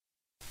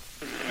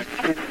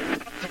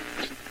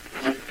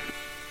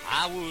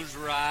was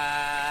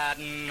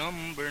riding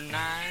number 9,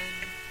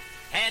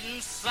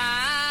 heading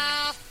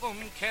south from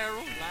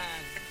Caroline.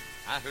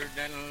 I heard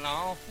that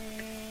long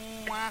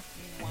wow,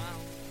 wow,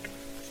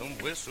 some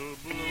whistle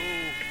blow.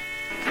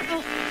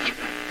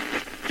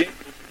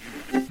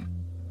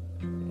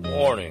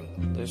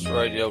 Warning, this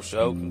radio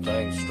show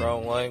contains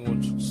strong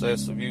language,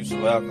 excessive use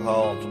of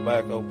alcohol and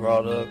tobacco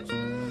products,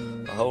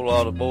 a whole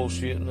lot of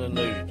bullshitting and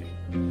nudity.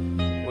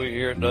 We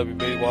here at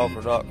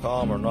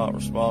WBWalker.com are not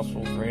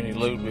responsible for any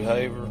lewd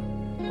behavior,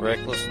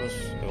 recklessness,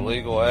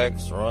 illegal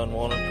acts, or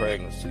unwanted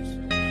pregnancies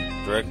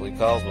directly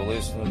caused by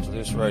listening to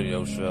this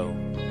radio show.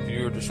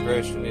 Viewer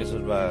discretion is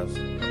advised.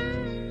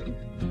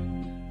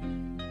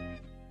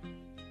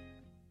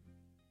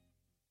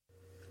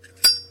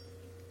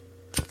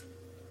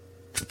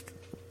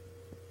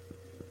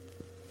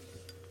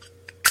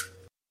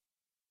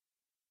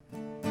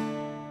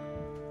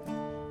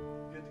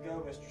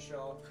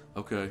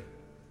 Okay.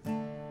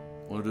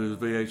 Want to do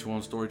the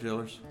VH1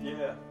 Storytellers?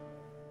 Yeah.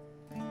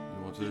 You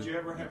want to? Did you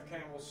ever have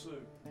camel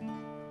soup?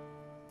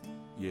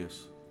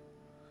 Yes.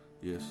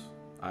 Yes.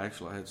 I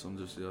had some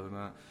just the other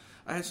night.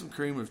 I had some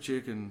cream of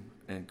chicken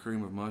and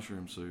cream of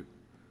mushroom soup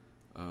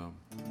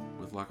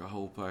with like a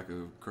whole pack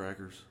of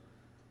crackers,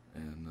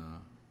 and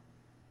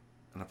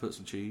I put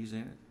some cheese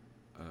in it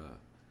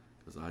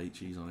because I eat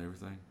cheese on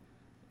everything.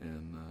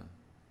 And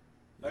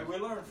hey, we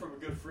learned from a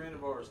good friend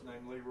of ours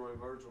named Leroy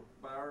Virgil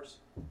Bowers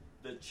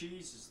that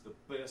cheese is the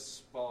best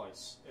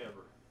spice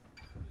ever.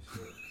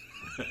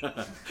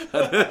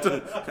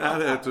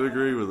 I'd have to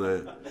agree with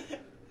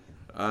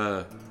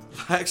that.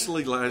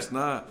 Actually, last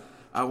night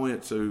I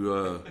went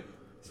to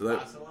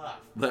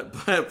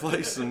that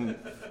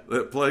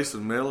place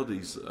in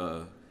Melodies.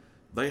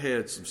 They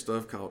had some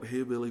stuff called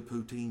hillbilly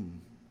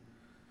poutine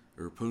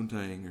or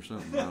poontang or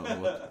something. I don't know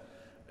what.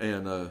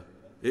 And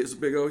it's a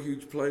big old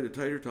huge plate of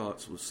tater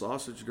tots with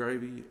sausage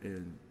gravy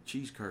and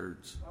cheese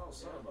curds. Oh,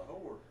 son of a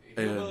whore.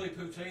 Hillbilly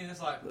poutine,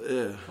 that's like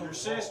your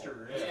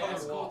sister. Yeah,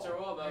 it's culture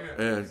all about it.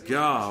 And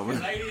God,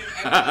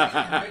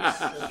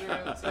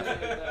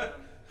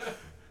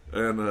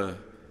 and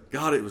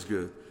God, it was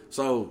good.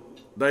 So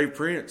Dave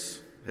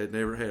Prince had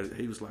never had it.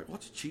 He was like,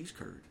 "What's a cheese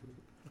curd?"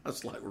 I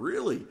was like,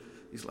 "Really?"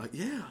 He's like,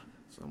 "Yeah."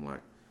 So I'm like,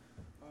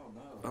 "Oh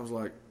no." I was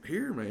like,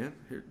 "Here, man,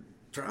 here,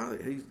 try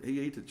it." He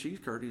ate the cheese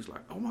curd. He's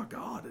like, "Oh my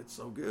God, it's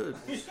so good."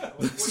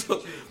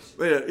 So,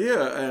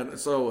 yeah, and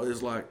so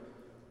it's like.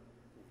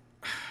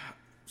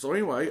 So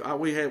anyway,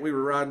 we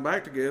were riding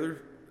back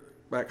together,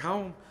 back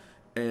home,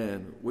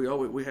 and we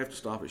have to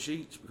stop at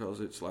Sheetz because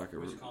it's like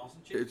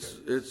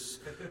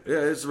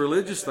it's a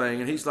religious thing.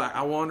 And he's like,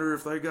 I wonder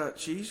if they got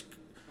cheese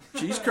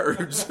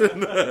curds,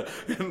 and I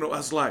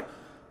was like,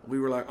 we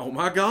were like, oh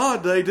my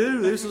God, they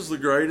do. This is the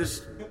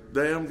greatest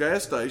damn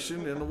gas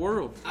station in the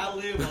world. I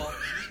live off.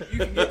 You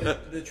can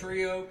get the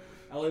trio.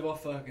 I live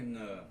off fucking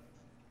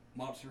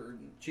monster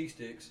cheese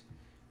sticks,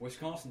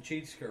 Wisconsin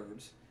cheese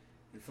curds,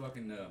 and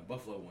fucking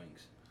buffalo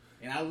wings.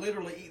 And I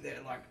literally eat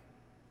that like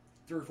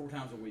 3 or 4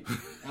 times a week.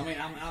 I mean,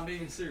 I'm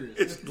being serious.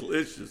 It's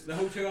delicious. The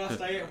hotel I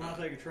stay at when I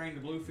take a train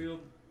to Bluefield,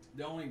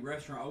 the only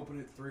restaurant open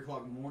at 3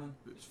 o'clock in the morning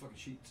is fucking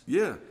Sheetz.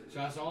 Yeah. So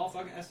that's all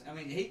fucking. I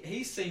mean,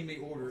 he's seen me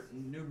order it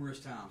numerous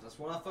times. That's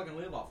what I fucking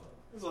live off of.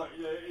 It's like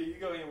you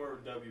go anywhere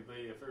with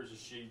WB. If there's a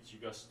Sheetz, you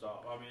got to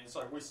stop. I mean, it's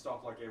like we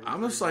stop like every.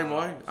 I'm the same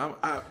way.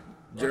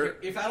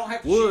 If I don't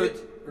have to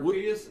shit or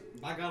piss,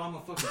 by God, I'm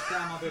gonna fucking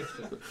try my best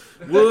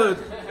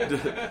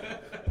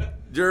to.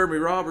 Jeremy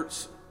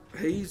Roberts,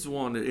 he's the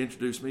one that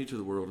introduced me to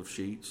the world of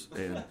Sheetz,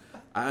 and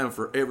I am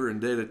forever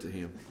indebted to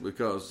him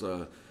because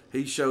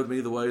he showed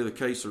me the way of the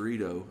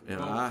quesarito,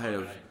 and I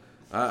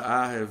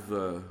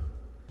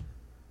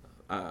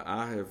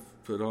have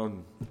put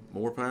on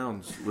more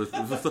pounds with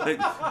a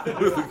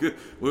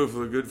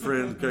good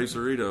friend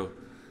quesarito.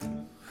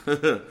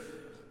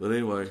 But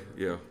anyway,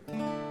 yeah.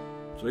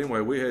 So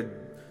anyway, we had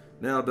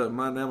now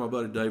my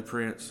buddy Dave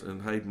Prince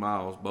and Hayden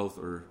Miles both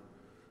are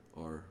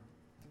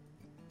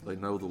they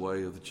know the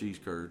way of the cheese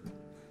curd,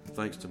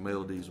 thanks to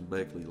Melodies and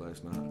Beckley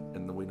last night,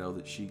 and we know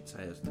that Sheetz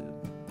has did.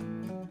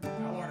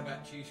 I learned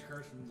about cheese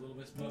curds from Little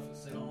Miss Muffet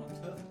sitting on the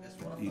tuffet.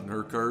 That's what I eating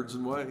her curds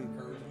and whey.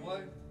 Curds and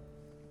whey.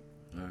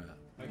 All right.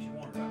 Makes you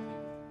wonder about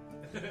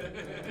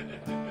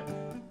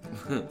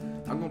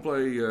people. I'm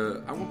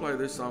gonna play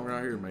this song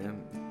right here,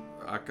 man.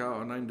 I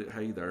named it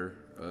 "Hey There,"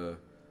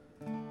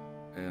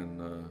 and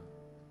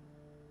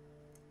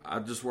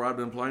where I've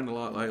been playing a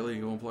lot lately,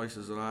 going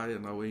places that I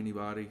didn't know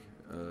anybody,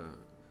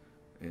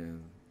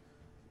 and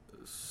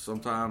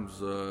sometimes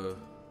the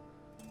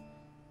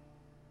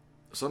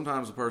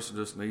person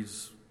just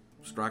needs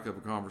to strike up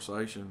a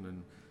conversation,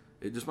 and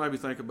it just made me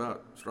think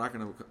about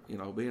striking up,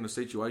 being in a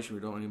situation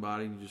where you don't know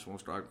anybody and you just want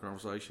to strike a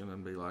conversation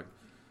and be like,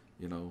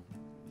 you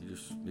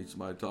just need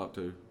somebody to talk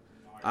to.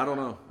 I don't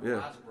know.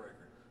 Yeah.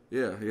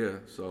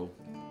 So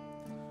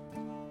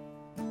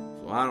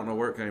I don't know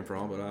where it came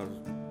from, but I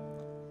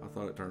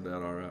thought it turned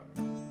out all right.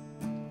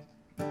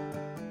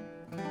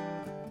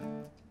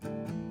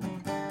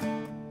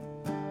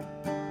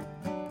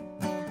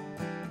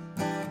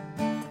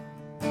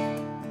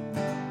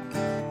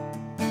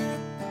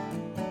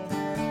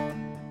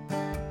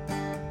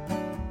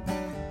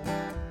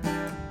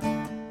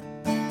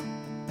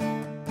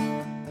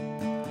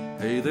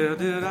 Hey there,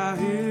 did I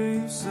hear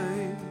you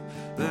say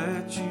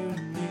that you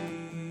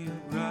need a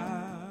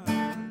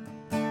ride?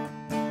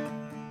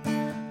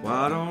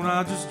 Why don't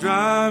I just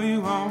drive you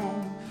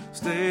home,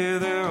 stay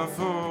there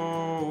for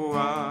a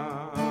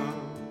while?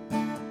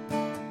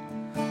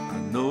 I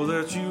know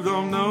that you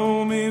don't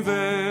know me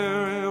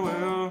very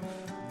well,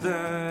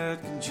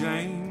 that can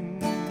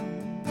change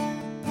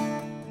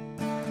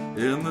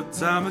in the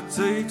time it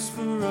takes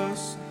for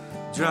us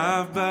to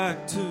drive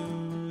back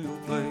to your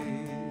place.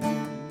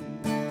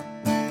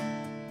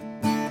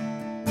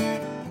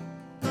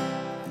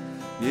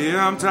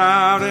 Yeah, I'm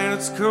tired and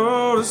it's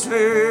cold as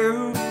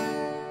hell,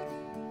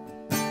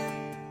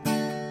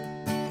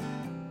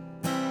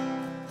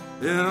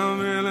 and I'm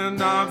really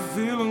not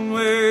feeling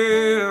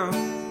well.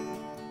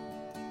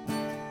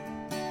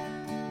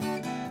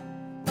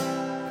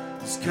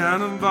 This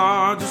kind of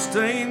bar just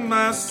ain't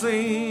my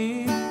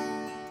scene,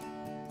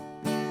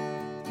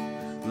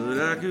 but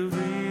I could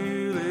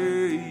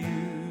really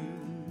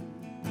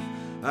use,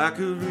 I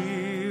could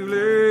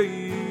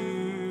really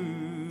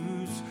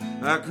use,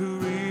 I could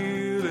really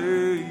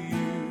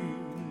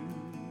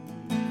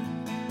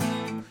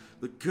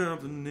the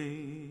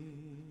company.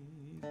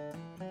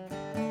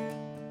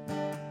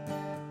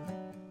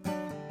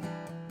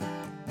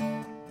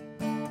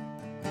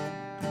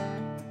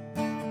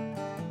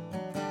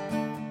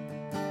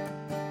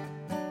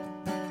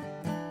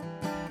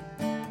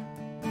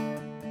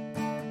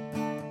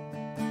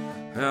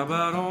 How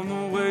about on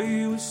the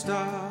way we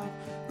stop,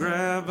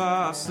 grab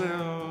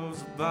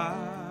ourselves a bite?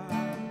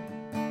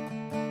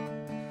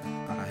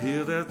 I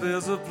hear that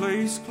there's a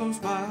place close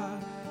by,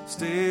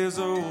 stays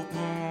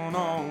open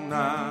all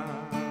night.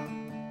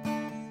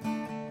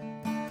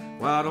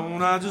 Why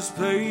don't I just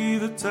pay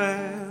the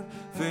tab,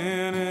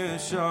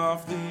 finish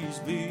off these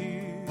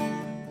beers?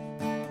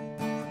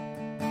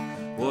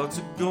 What's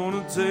it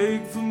gonna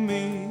take for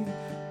me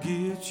to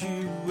get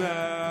you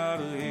out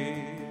of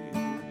here?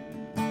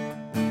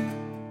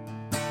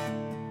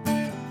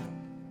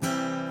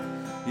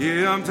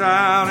 Yeah, I'm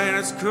tired and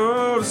it's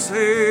cold as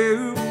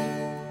hell,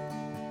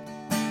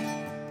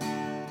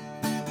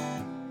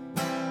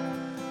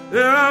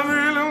 and I'm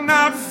really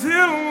not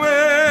feeling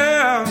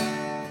well.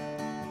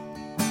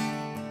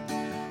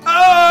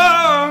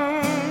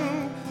 Oh,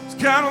 it's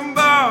kind of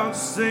hard to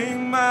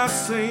sing my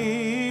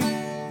scene,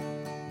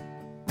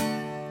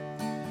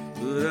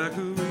 but I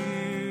could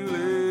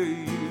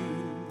really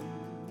use,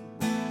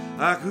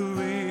 I could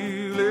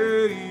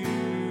really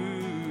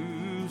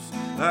use,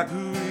 I could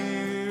really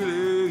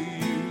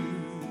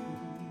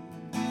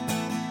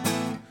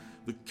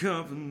the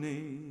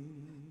company.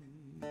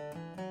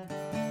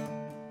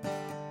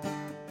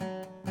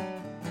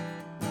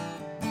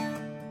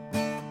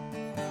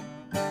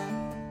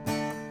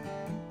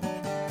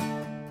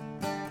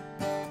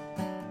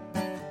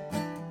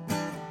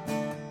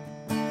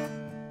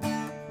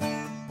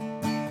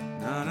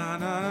 Na na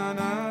na na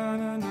na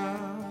na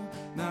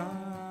na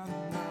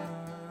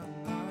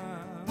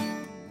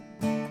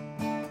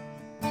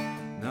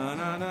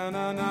na na na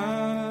na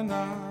na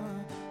na.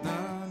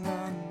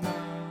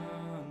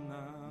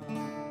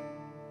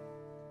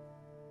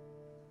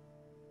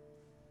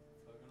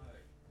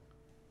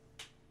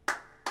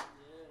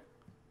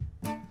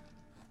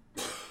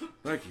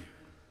 Thank you.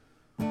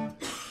 I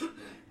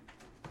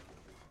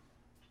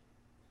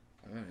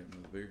have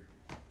another beer.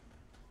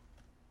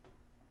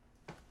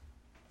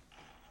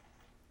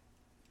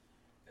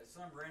 At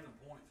some random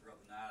point throughout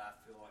the night, I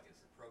feel like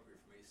it's appropriate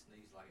for me to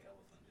sneeze like an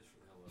elephant just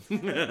for the hell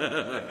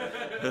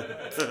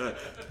of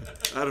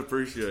it. I'd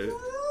appreciate it.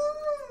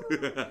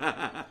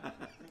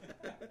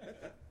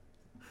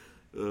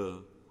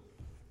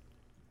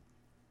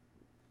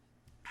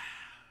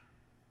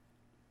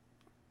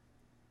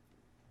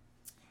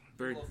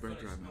 Very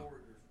dry mouth.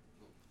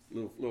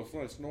 Little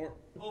funny snort.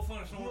 Little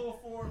funny snort. Little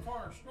foreign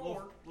farm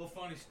snort. Little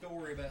funny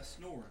story about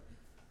snoring.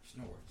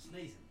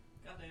 Sneezing.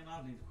 Goddamn,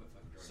 I need to quit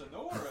fucking drinking.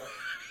 Sonora.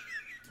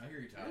 I hear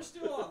you, Tyler. You're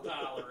still on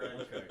Tyler, right?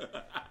 Okay.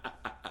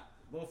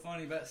 Little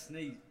funny about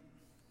sneezing.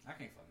 I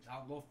can't fucking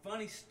talk. Little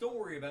funny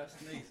story about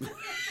sneezing.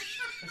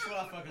 That's what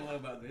I fucking love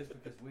about this,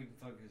 because we can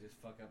fucking just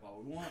fuck up all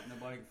we want, and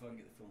nobody can fucking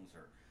get the feelings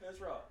hurt. That's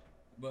right.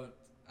 But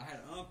I had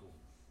an uncle.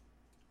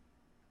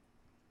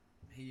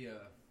 He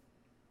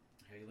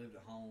lived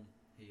at home.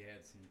 He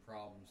had some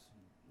problems,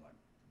 like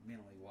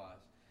mentally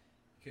wise.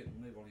 He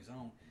couldn't live on his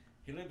own.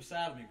 He lived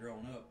beside me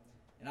growing up,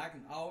 and I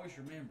can always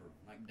remember,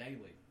 like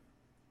daily,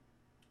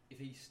 if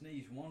he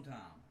sneezed one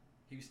time,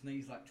 he would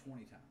sneeze like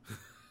 20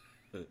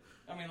 times.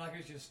 I mean, like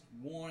it's just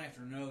one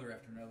after another,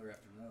 after another,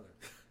 after another.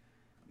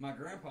 My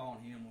grandpa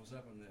and him was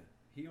up in the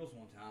hills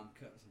one time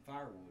cutting some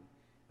firewood.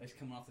 They was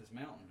coming off this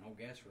mountain, old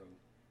gas road.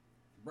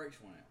 The brakes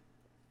went out.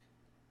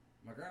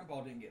 My grandpa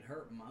didn't get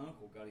hurt, but my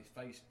uncle got his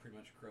face pretty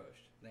much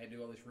crushed. They had to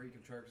do all this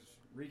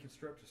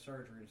reconstructive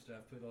surgery and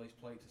stuff, put all these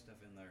plates and stuff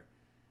in there.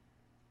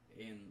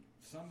 And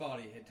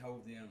somebody had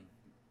told them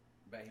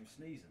about him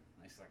sneezing.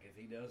 It's like, if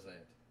he does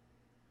that,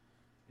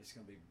 it's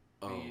going to be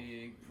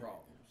big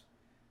problems.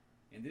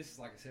 And this,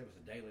 like I said, was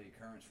a daily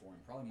occurrence for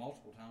him, probably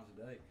multiple times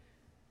a day.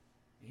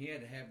 He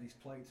had to have these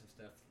plates and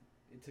stuff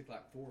it took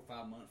like 4 or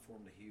 5 months for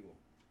him to heal,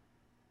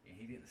 and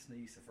he didn't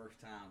sneeze the first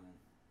time, and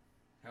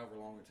however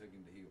long it took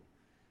him to heal.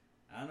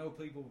 I know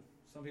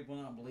some people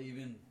not believe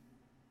in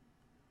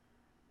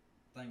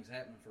things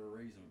happening for a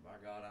reason. But by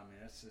God, I mean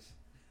that's just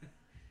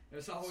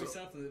it's always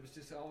something that was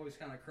just always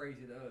kind of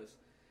crazy to us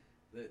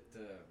that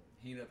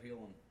he ended up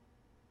healing,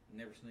 and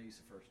never sneezed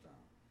the first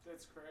time.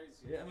 That's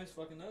crazy. Yeah, I mean it's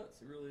fucking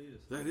nuts. It really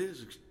is. That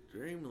is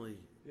extremely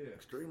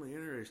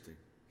interesting.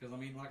 Because I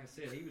mean, like I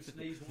said, he would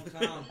sneeze one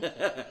time.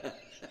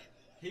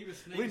 He would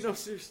sneeze. Wait, no,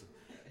 seriously.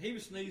 He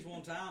would sneeze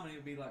one time, and it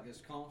would be like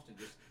this constant,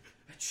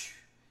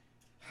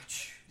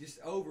 just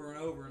over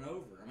and over and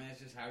over. I mean,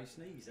 that's just how he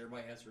sneezed.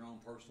 Everybody has their own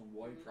personal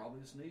way, probably,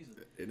 to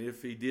sneezing. And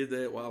if he did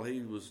that while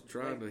he was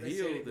trying to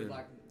heal, said it then would,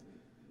 like,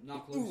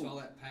 knock loose all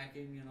that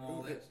packing and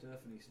all that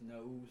stuff in his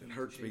nose. it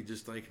hurts me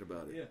just thinking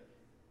about it. Yeah,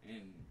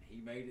 and he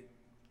made it,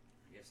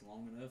 I guess,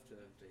 long enough to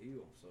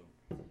heal. So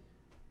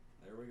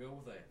there we go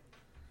with that.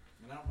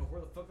 And I don't know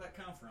where the fuck that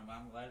come from.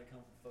 I'm glad it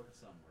come from fucking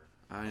somewhere.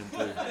 I am too.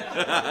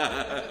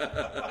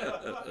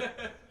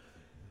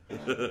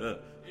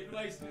 It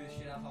makes me this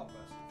shit I talk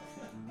about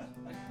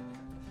sometimes.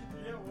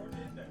 Yeah, where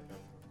did that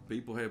come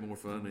People have more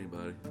fun than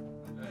anybody.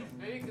 from?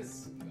 Maybe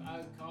because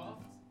I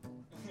coughed.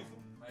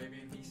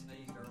 Maybe he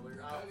sneezed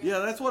earlier. Yeah,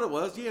 that's what it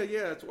was. Yeah,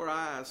 that's where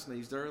I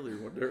sneezed earlier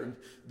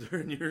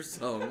during your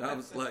song. I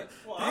was like,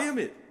 Well, damn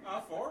it.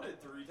 I farted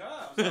 3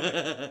 times. You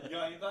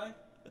got anything?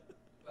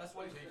 That's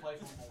why he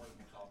plays one more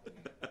than talking.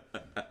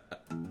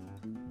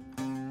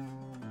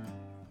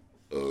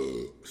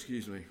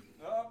 Excuse me.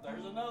 Oh,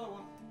 there's another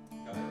one.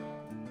 Got it.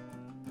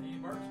 Any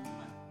emergency?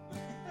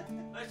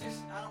 Let's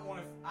just. I don't want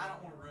to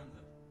ruin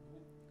the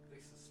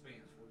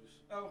suspense. We'll just.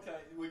 Okay,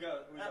 we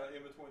got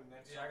in between the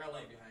next. Yeah, I gotta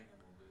leave you hanging a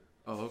little bit.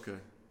 Oh, okay.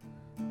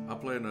 I'll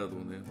play another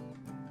one then.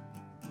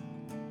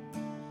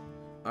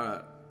 All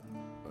right.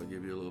 I'll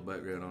give you a little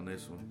background on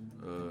this one.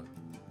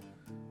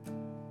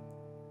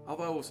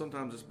 Although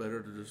sometimes it's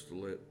better to just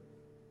let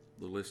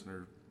the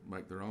listener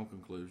make their own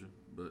conclusion.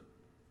 But,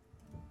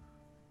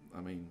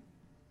 I mean,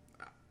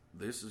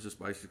 this is just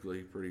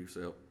basically pretty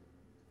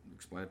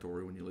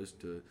self-explanatory when you listen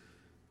to it.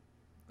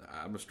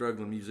 I'm a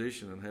struggling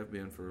musician and have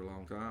been for a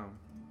long time.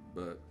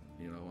 But,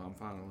 I'm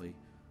finally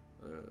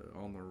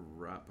on the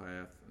right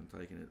path and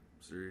taking it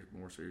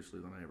more seriously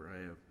than I ever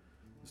have,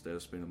 instead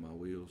of spinning my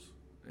wheels.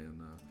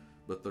 And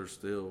but there's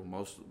still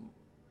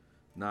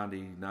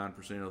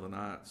 99% of the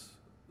nights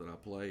that I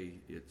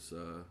play, it's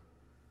to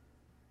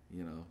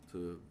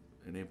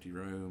an empty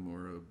room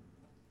or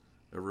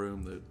a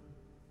room that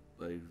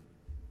they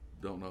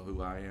don't know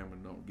who I am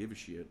and don't give a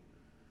shit.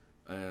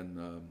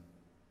 And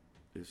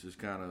it's just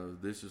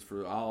this is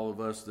for all of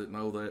us that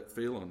know that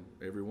feeling.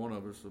 Every one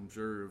of us, I'm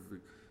sure,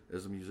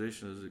 as a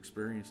musician, has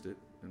experienced it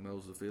and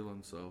knows the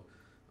feeling. So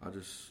I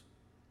just,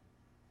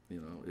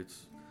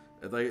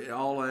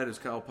 all that is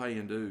called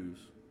paying dues.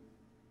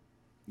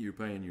 You're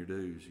paying your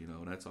dues,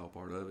 and that's all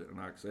part of it, and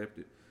I accept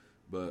it.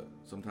 But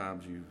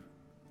sometimes you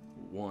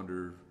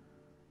wonder,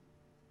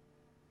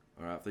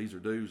 all right, if these are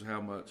dues, how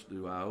much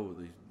do I owe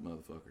these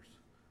motherfuckers?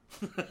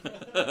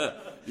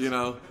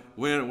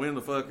 When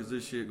the fuck is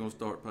this shit gonna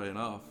start paying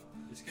off?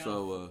 It's kind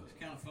of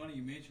funny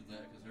you mentioned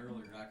that, because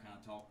earlier I kind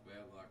of talked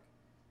about like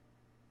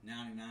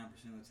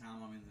 99% of the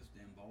time I'm in this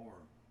damn bar,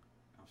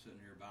 I'm sitting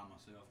here by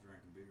myself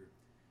drinking beer,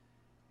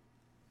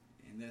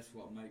 and that's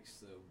what makes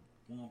the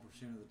 1% of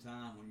the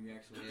time when you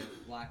actually have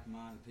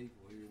like-minded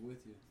people here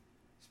with you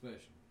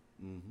special.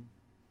 Mm-hmm.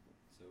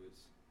 So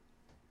it's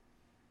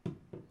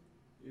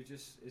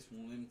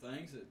one of them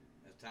things that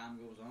as time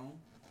goes on,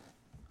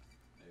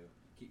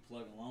 keep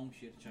plugging along,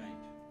 shit will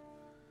change.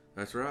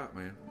 That's right,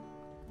 man.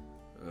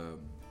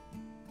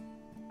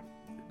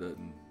 It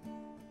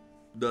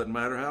doesn't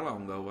matter how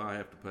long though I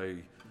have to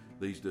pay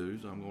these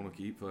dues. I'm going to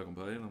keep fucking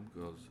paying them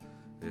because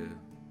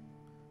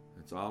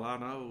it's all I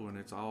know, and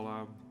it's all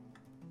I'm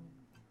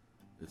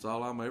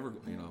ever.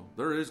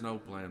 There is no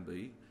plan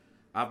B.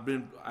 I've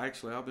been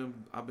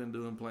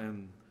doing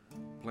plan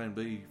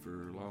B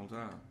for a long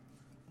time,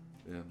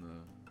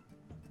 and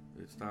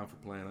it's time for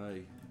plan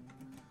A.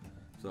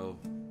 So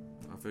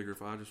I figure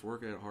if I just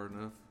work at it hard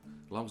enough,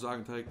 as long as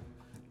I can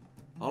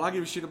all I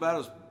give a shit about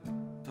is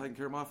taking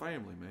care of my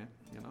family, man.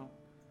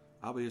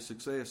 I'll be a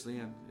success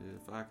then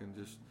if I can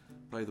just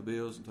pay the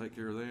bills and take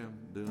care of them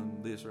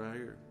doing this right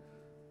here.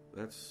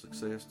 That's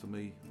success to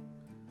me.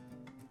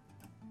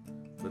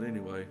 But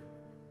anyway,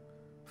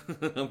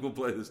 I'm gonna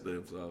play this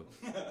damn song.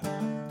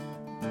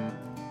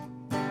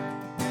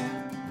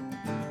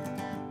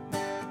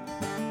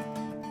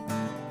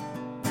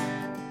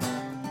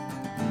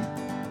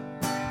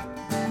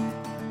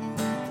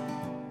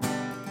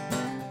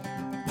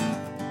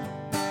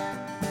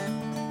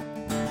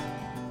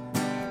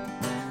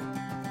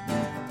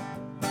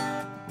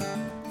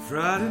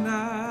 Friday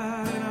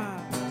night and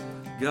I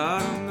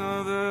got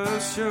another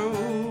show.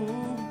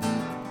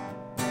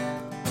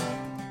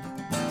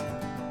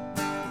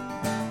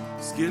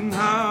 It's getting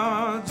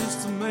hard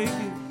just to make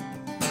it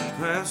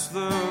past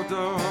the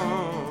door.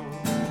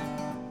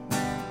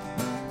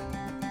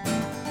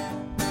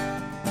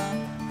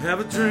 Have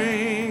a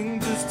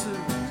drink just to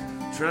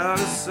try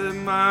to set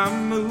my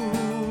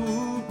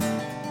mood.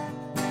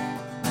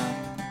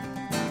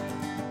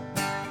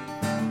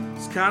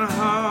 It's kind of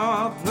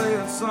hard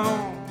playing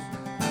songs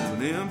in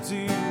an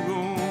empty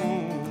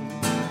room.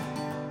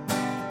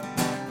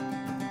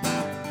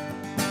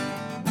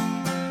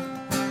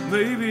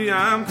 Maybe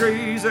I'm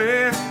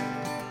crazy.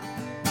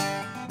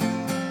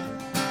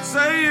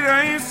 Say it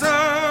ain't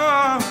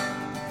so.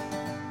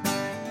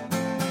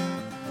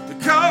 They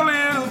call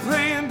it a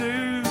paying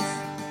dues.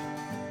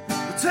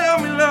 But tell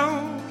me,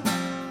 Lord,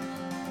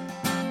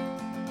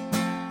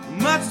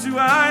 how much do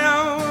I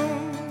owe?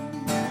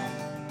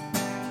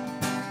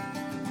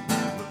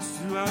 How much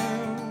do I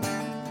owe?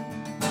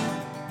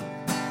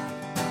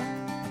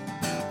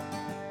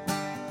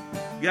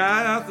 Guy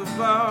at the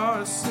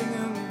bar is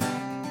singing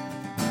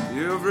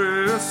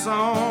every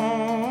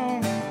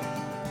song,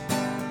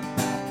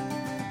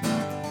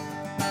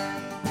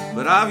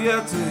 but I've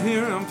yet to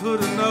hear him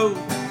put a note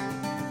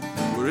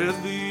where it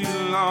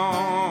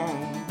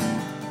belongs.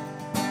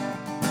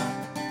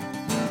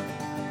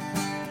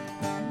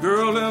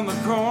 Girl in the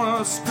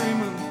corner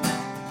screaming,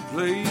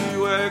 play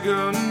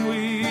wagon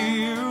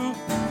wheel.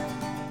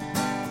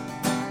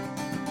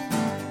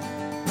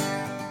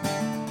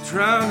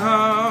 Trying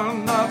hard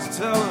not to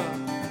tell her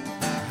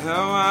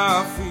how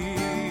I feel.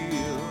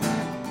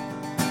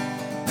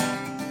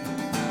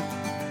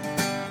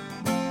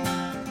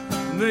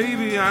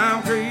 Maybe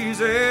I'm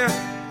crazy,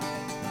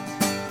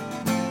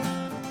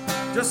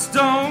 just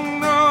don't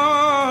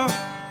know.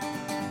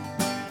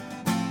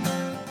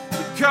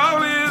 They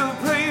call it a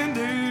paying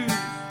dues,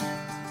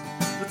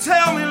 but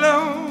tell me,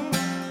 Lord,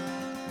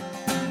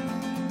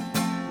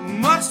 how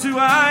much do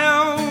I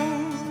owe?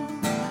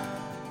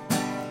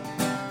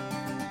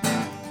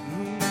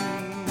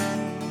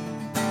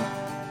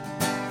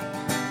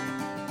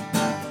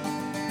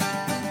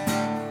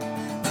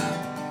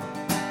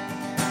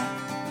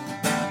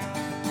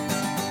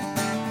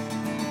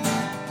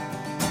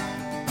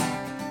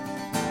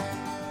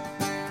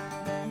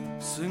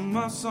 Sing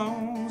my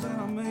songs and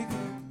I make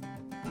it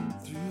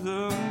through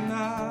the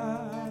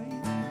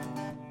night.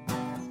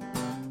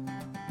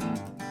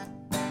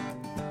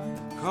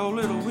 Call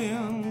it a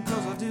win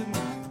 'cause I didn't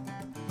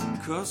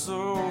cuss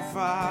or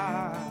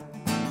fight.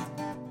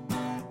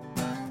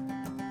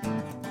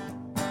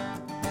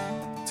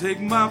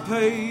 Take my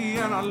pay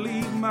and I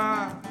leave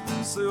my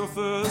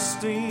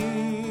self-esteem.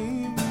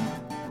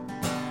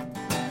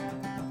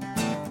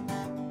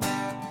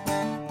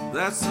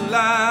 That's the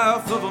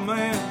life of a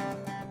man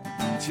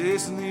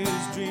chasing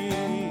his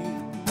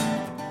dream.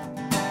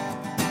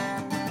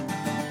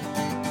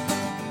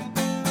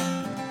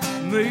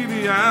 Maybe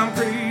I'm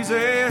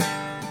crazy,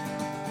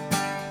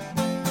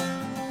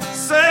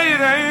 say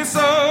it ain't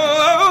so.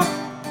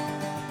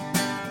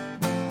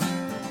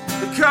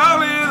 They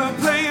call it a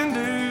paying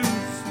dues,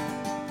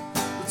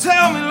 but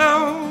tell me,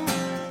 Lord,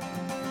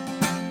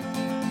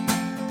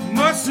 how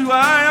much do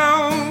I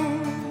owe?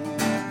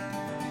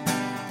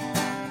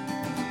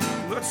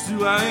 How much do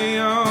I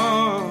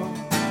owe?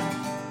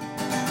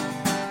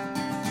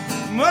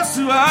 Much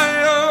do I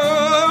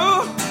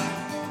owe?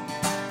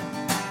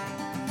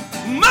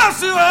 Much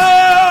do I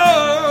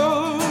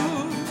owe?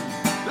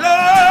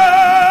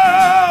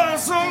 Lord,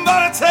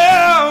 somebody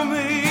tell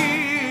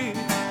me,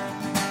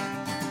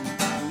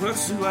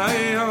 much do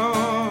I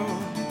owe?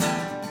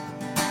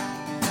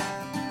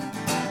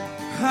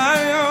 I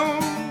owe.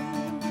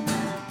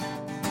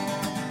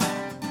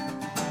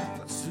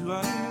 Much do I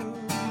owe?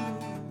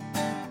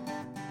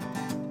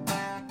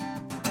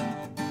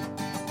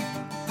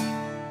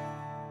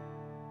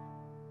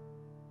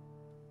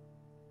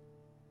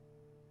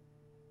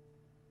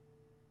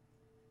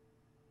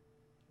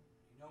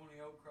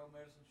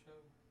 Medicine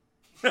show.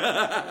 I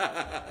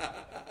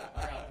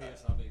got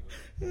piss. I'll be back.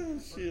 Oh,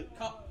 shit.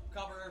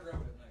 Copper River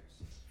Road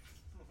next.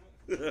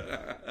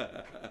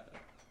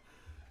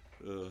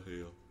 Oh,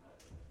 hell.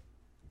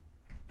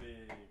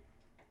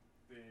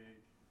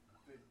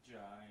 Big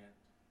giant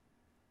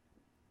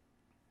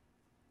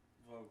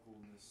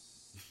vocalness.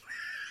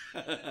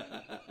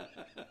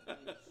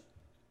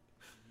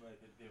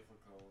 Make it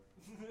difficult.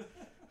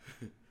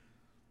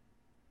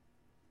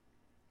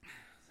 I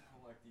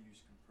don't like to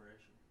use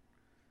compression.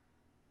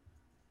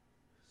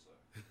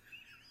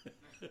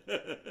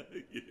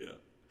 Yeah.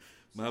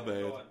 My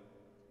bad.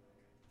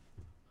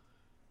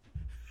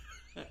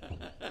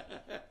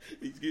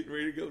 He's getting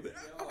ready to go there.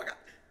 Oh my God.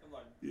 I'm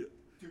like, Yeah.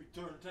 2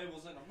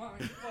 turntables and a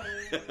microphone.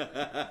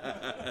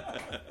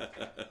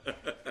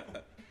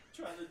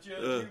 Trying to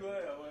judge you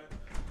out.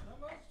 How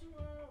much do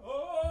I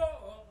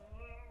owe?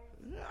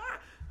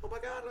 Oh my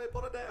God, let me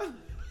put it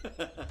down. I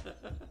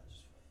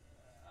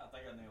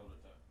think I nailed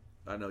it though.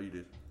 I know you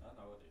did. I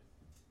know I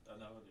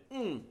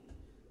did.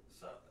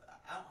 So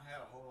I don't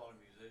have a whole lot of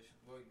musicians.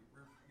 Well,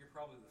 you're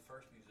probably the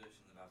first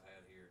musician that I've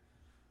had here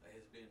that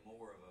has been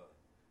more of a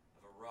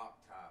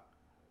rock type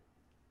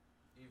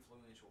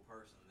influential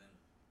person than.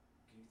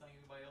 Can you think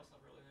of anybody else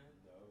I've really had?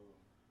 No.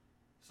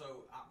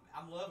 So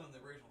I'm loving the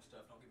original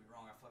stuff. Don't get me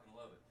wrong, I fucking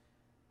love it.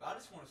 But I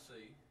just want to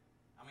see.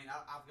 I mean,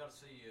 I've got to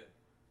see you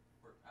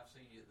I've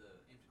seen you at the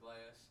Empty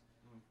Glass.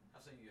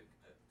 I've seen you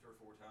 3 or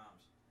 4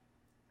 times.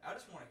 I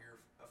just want to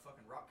hear a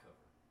fucking rock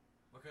cover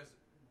because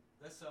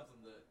that's something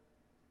that.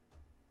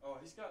 Oh,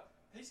 he's got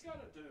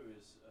to do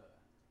his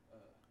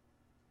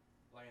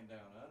Laying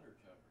Down Under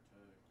cover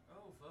too.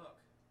 Oh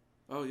fuck.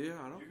 Oh yeah,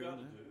 I don't You care.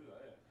 got to Man. do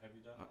that. Have you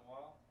done it in a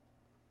while?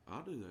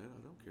 I'll do that. I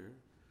don't care.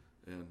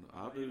 And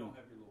I'll You do. don't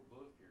have your little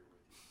book here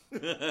with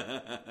you.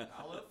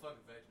 I love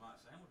fucking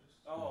Vegemite sandwiches.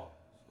 Oh,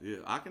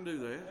 Yeah, I can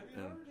do that. have you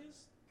And heard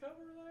his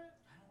cover of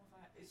that? I don't know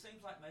if it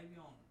seems like maybe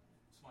on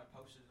somebody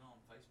posted it on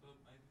Facebook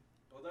maybe.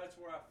 Well, that's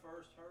where I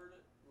first heard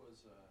it.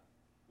 Was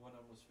one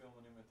of them was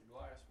filming him at the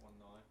Glass one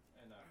night,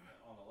 and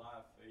on a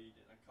live feed,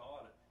 and I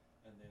caught it,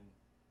 and then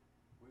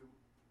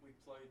we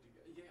played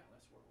together. Yeah,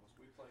 that's what it was.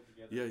 We played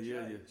together. yeah, at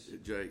yeah, Jake's, yeah.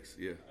 Jake's,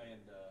 yeah.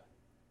 And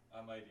I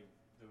made him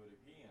do it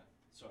again,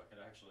 so I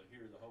could actually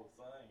hear the whole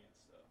thing and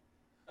stuff.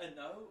 And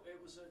no, it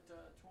was at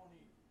 26.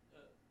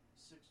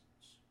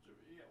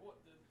 Yeah, what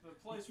the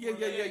place? Yeah,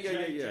 where yeah,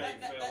 that yeah.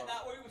 JJ That fella-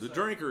 night we was The there.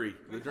 drinkery,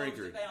 We the closed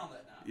drinkery. it down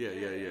that night. Yeah,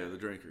 yeah, Yeah. yeah.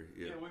 The drinkery.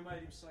 Yeah, Yeah. we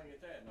made him sing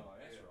it that night.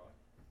 That's Yeah. right.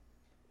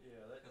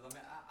 Yeah, that. Because I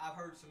mean, I've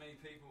heard so many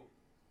people.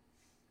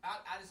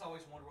 I just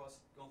always wonder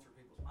what's going through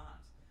people's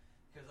minds.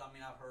 Because I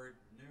mean, I've heard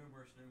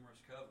numerous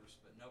covers,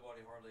 but nobody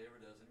hardly ever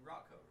does any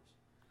rock covers.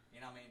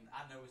 And I mean,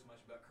 I know as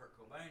much about Kurt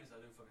Cobain as I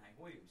do fucking Hank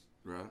Williams.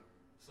 Right.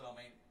 So I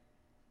mean,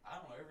 I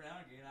don't know. Every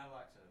now and again, I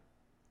like to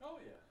Oh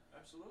yeah,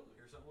 absolutely.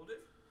 hear something a little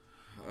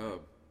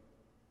different.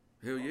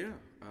 Hell yeah.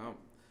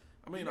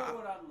 I mean, you know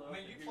what I'd love I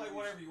mean, to you hear play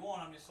whatever you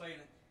want. I'm just saying.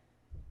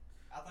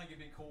 I think it'd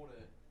be cool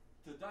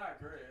to. To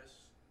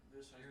digress,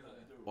 this has Hear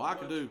nothing to that. do with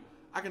well,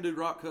 I can do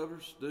rock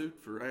covers, dude,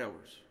 for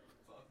hours.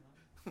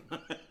 Fuck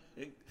no.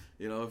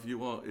 You know, if you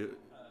want it.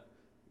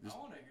 I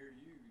want to hear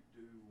you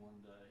do one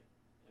day.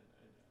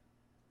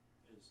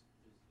 Is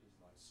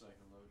like Say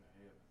Hello to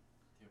Heaven,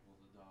 Temple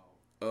of the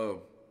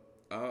Dog.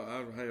 I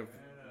have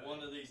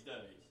One of these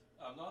days.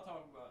 I'm not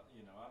talking about.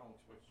 I don't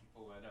expect you to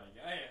pull that out of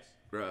your ass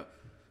right.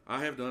 I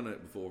have done that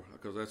before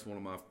because that's one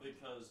of my.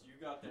 because you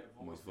got that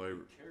My voice that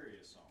favorite. can carry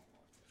a song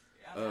like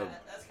that. Yeah, I mean,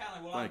 that's kind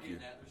of what I'm thank you.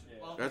 getting at. There's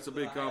Yeah. lot of That's a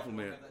people big that I have don't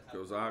compliment have that type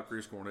because of voice.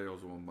 Chris Cornell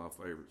is one of my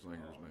favorite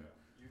singers, Oh, man. yeah.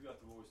 You got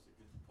the voice that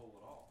could pull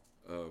it off.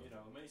 Uh,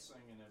 Me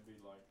singing that'd be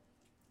like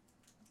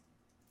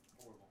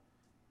horrible.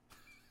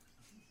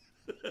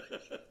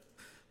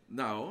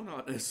 no,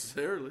 not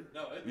necessarily.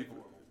 No, it'd be You-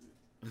 horrible.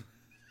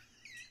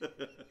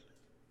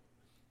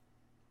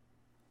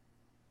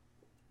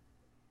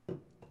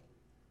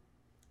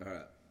 All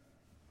right.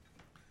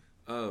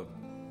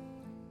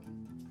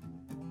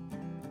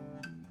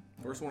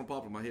 First one to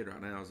pop in my head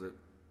right now is that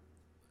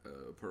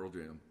Pearl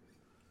Jam.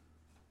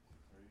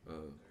 There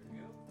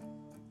you go.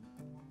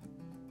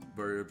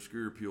 Very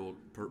obscure Pure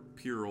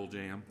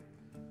Jam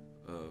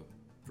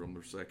from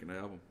their second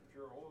album,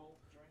 Pure oil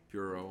drink.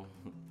 Pure Oil.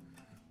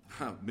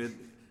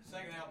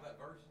 Second album, that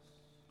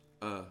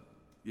verses.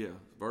 Yeah,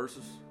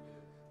 verses.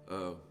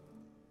 The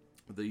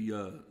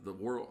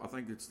world. I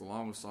think it's the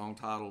longest song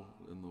title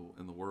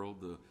in the world.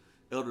 The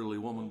elderly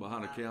woman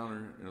behind a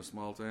counter in a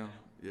small town.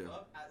 Yeah.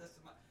 Well,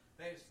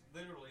 that's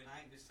literally, and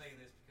I ain't just saying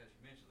this because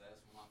you mentioned that.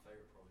 It's one of my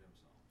favorite Pearl Jam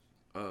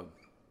songs.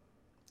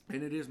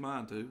 And it is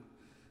mine too.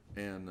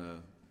 And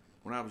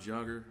when I was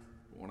younger,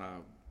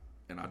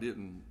 I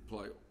didn't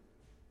play.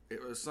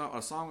 It was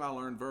a song I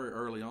learned very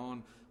early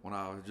on when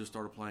I just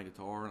started playing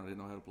guitar, and I didn't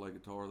know how to play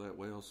guitar that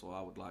well. So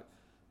I would like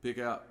pick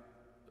out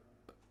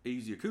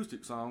easy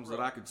acoustic songs that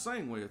I could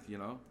sing with,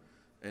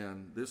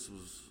 And this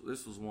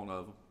was one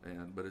of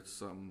them. But it's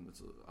something.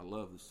 I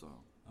love this song.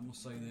 I'm gonna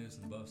say this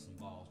and bust some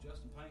balls.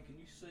 Justin Payne, can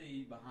you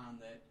see behind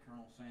that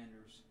Colonel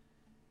Sanders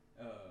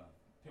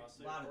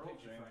see a lighted Pearl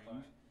picture Jam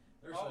frame? thing.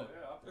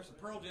 There's a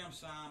Pearl Jam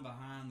sign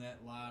behind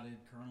that lighted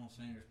Colonel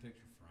Sanders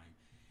picture frame,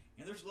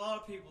 and there's a lot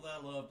of people that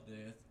I love to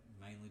death,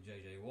 mainly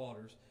J.J.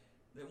 Waters,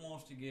 that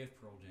wants to give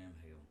Pearl Jam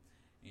hell.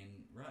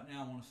 And right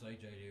now, I want to say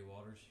J.J.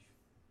 Waters,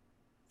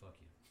 fuck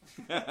you.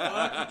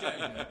 Fuck you,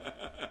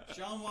 J.J.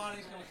 Sean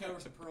Whitey's gonna cover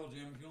some Pearl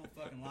Jam. If you don't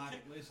fucking like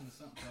it, listen to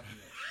something fucking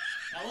else.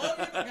 I love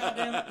you, but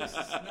goddamn it,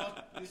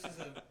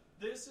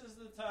 This is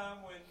the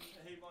time when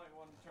he might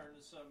want to turn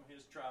to some of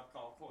his Tribe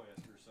Called Quest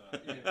or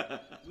something.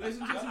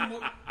 listen to some more.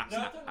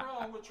 Nothing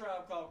wrong with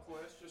Tribe Called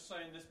Quest. Just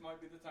saying this might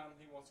be the time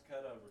he wants to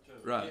cut over too.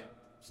 Right. Yeah.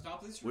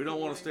 Stop this. We don't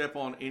want to recording. step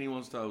on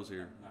anyone's toes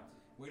here.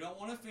 We don't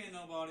want to offend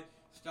nobody.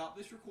 Stop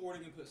this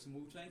recording and put some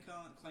Wu-Tang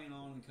Clan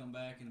on and come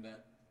back in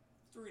about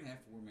 3.5,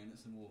 4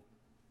 minutes and we'll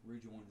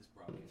rejoin this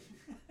broadcast.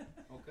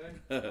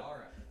 Okay? All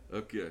right.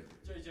 Okay.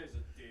 JJ's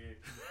a dick.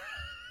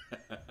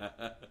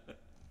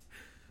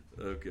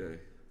 Okay.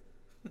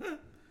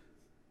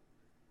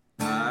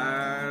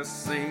 I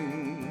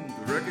seem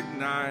to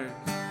recognize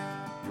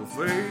your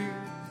face.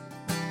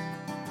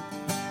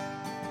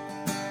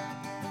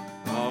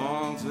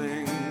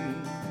 Haunting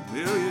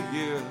familiar,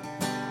 yet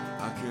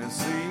I can't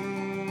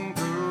seem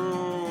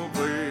to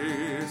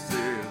place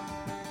it.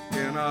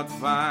 Cannot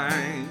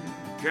find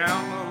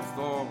count of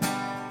thoughts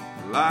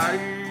like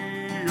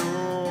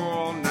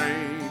your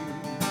name.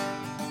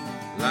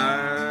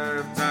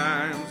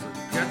 Lifetimes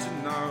are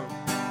catching up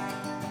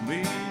to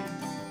me.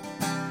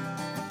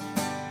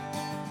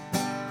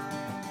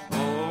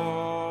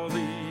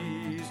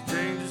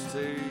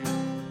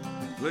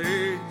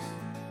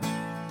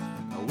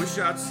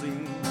 wish I'd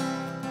seen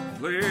a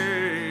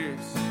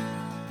place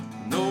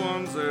no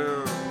one's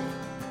ever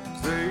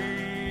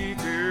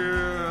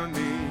taken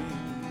me.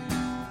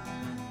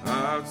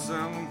 Thoughts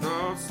and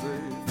thoughts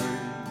they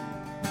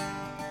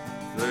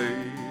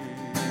fade.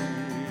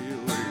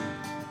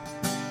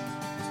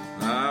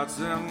 Thoughts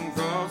and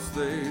thoughts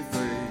they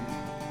fade.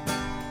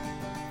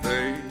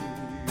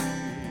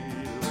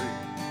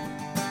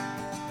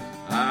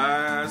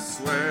 I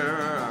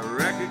swear I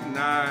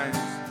recognize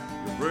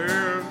your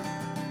breath.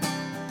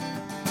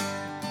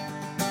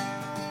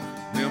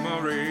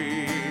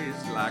 Memories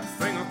like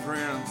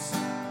fingerprints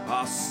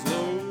are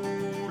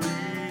slowly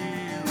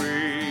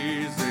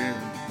raising.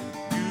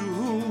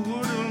 You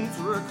wouldn't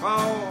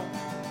recall,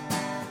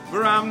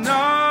 but I'm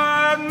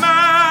not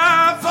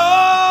my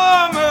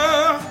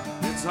former.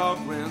 It's hard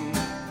when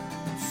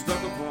I'm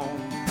stuck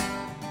upon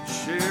the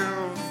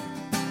shelf.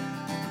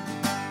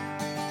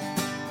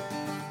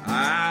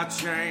 I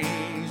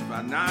change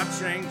by not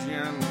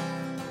changing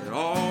at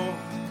all.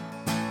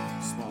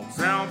 Small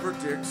town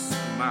predicts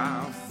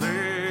my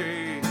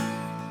fate.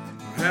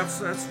 Perhaps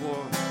that's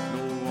what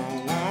no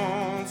one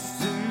wants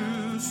to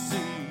see.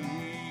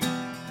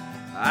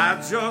 I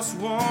just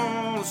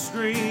want to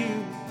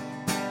scream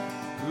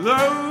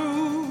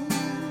low.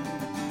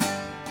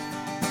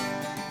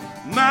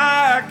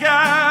 My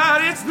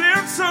God, it's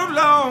been so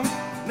long.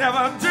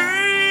 Never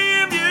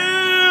dreamed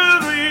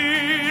you'd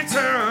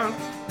return.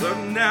 But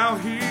now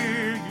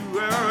here you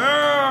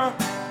are,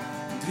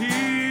 and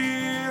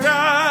here I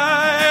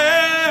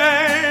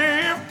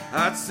am.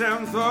 Thoughts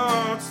and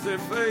thoughts they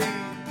fade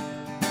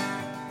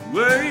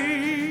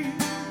away.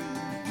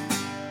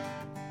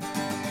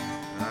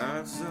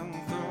 Thoughts and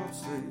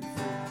thoughts they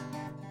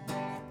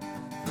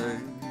fade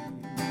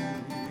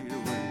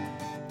away.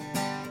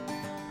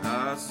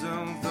 Thoughts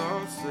and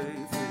thoughts they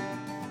fade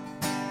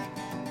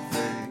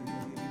away.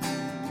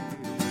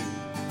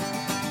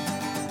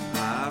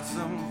 Thoughts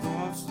and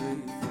thoughts they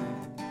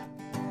fade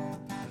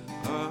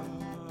away.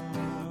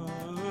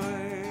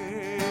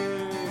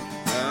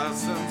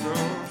 Thoughts and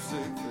thoughts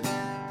they fade.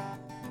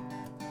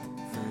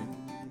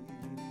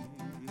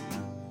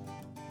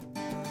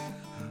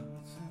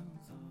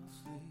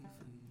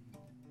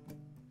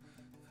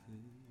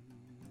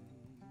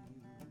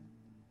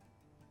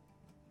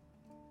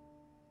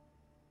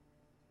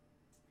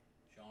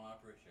 Sean, I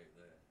appreciate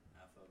that.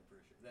 I fucking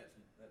appreciate that's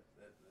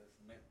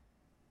meant.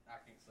 I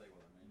can't say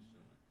what it means to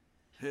me.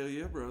 Hell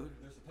yeah, brother.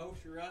 There's a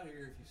poster right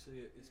here if you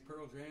see it. It's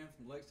Pearl Jam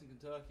from Lexington,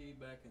 Kentucky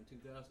back in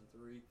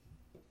 2003.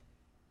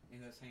 And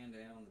that's hand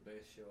down the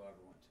best show I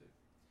ever went to.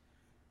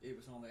 It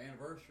was on the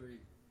anniversary,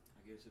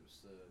 I guess it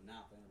was the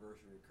 9th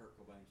anniversary of Kurt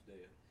Cobain's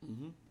death.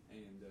 Mm-hmm.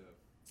 And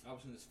I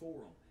was in this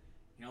forum,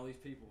 and all these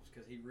people,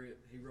 because he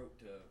wrote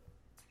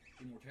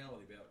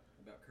Immortality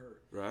about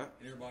Kurt. Right.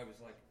 And everybody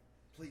was like,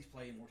 please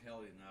play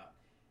Immortality tonight.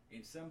 And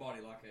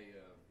somebody like a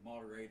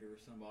moderator or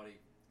somebody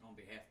on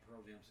behalf of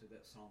Pearl Jam said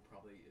that song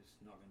probably is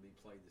not going to be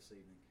played this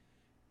evening,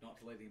 not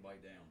to let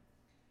anybody down.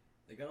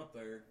 They got up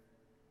there,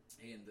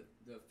 and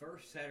the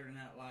first Saturday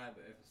Night Live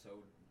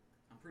episode,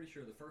 I'm pretty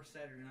sure the first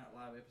Saturday Night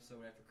Live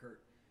episode after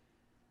Kurt's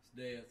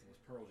death was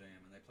Pearl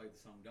Jam, and they played the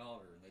song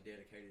Daughter, and they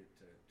dedicated it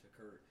to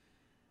Kurt.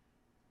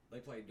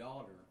 They played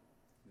Daughter,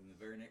 and the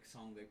very next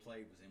song they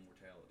played was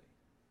Immortality.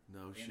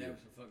 No And shit. that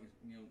was a fucking,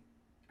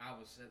 I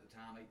was at the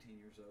time 18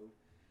 years old,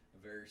 a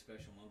very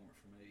special moment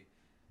for me,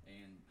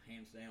 and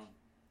hands down,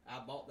 I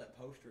bought that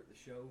poster at the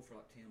show for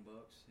like $10.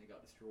 It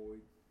got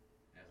destroyed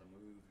as I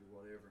moved or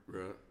whatever.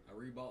 Right. I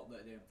rebought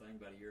that damn thing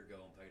about a year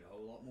ago and paid a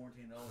whole lot more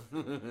than $10.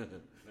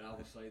 But I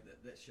will say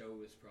that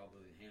show is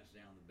probably hands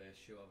down the best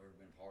show I've ever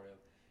been a part of.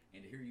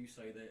 And to hear you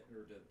say that,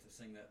 or to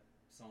sing that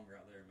song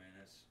right there, man,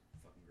 that's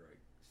fucking great.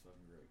 It's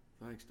fucking great.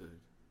 Thanks, dude.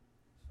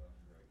 It's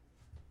fucking great.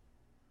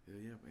 Hell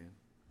yeah, man.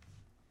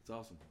 It's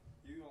awesome.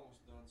 You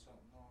almost done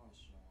something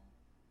nice, Sean.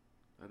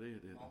 I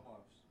did, didn't I?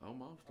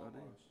 Almost. I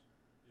did. Almost.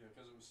 Yeah,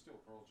 because it was still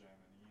Pearl Jam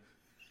in the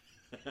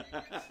end.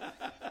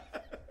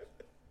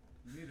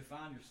 You need to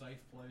find your safe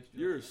place.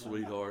 You're a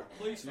sweetheart.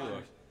 Please You find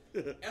are.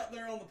 yours. Out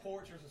there on the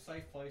porch, there's a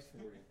safe place for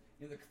you.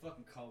 In the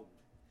fucking cold.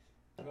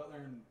 Go out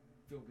there and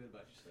feel good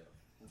about yourself.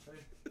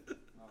 Okay?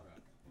 All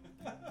right.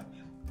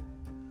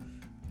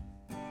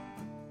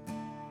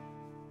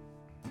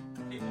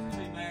 People can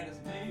be mad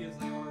at me as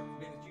they are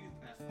being at you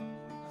the past 5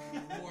 months. The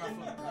more I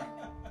fucking drink.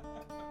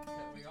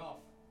 Cut me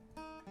off.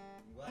 I'm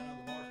glad I know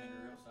the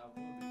bartender, else I would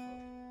be fucking.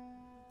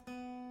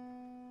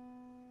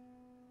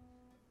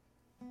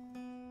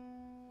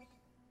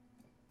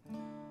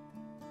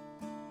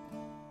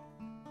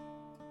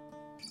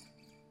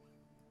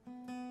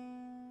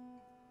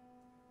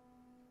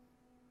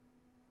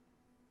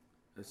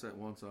 That's that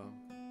one song.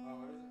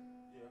 Oh, is it?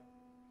 Yeah.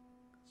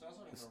 Sounds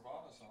like a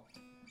Nirvana song.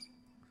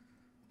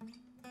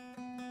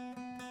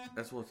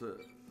 That's what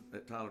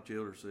that Tyler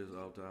Childers says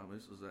all the time.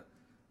 This is that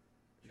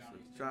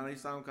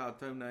Chinese song called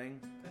Tonang.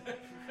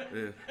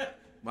 Yeah.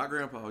 My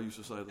grandpa used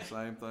to say the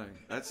same thing.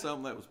 That's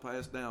something that was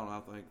passed down, I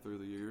think, through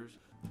the years.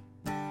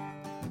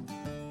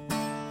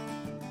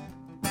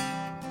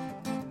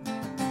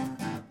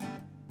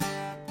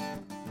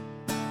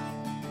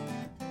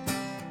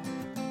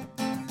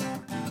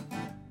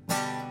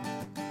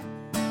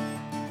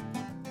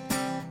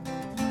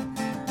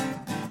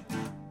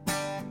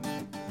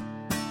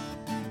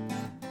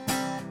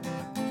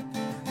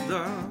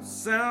 The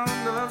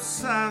sound of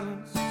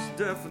silence is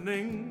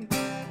deafening.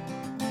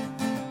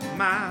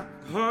 My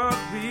heart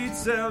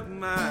beats out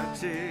my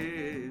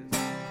chest.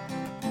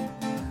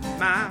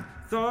 My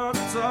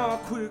thoughts are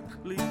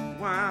quickly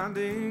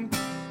winding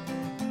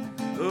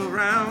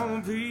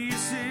around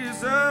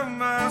pieces of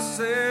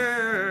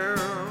myself.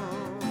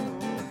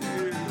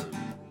 Yeah.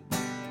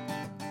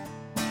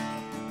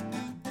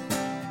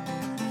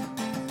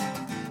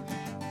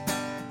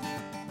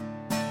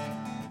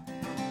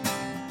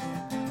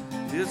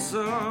 It's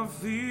a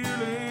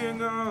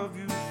feeling of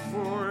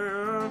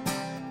euphoria.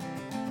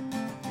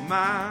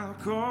 My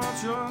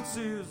conscience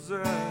is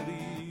at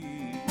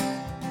ease.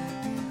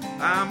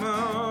 I'm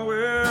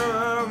aware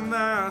of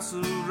my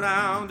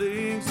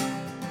surroundings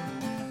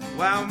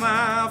while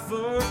my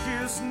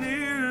focus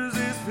nears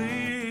its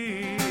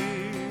peak.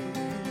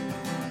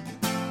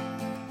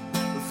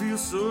 I feel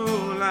so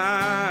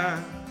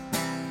alive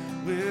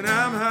when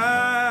I'm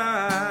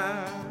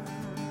high.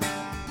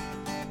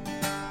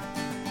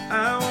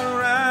 I wanna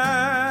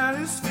ride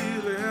this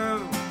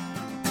feeling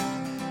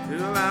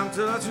till I'm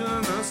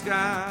touching the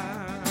sky.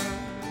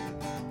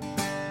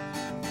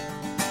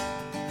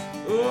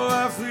 Oh,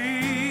 I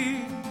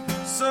feel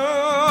so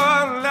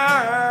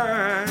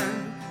alive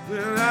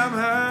when I'm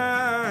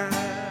high.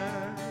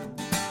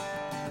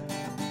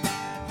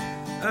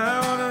 I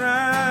wanna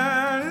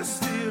ride this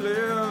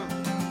feeling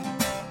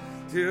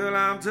till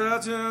I'm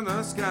touching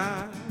the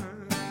sky.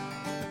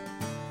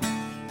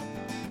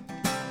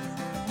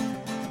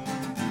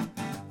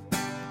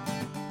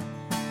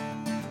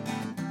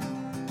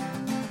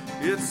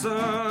 It's a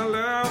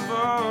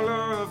level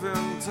of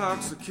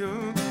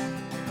intoxicant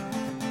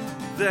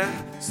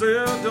that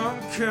seldom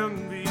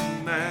can be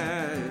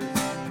matched.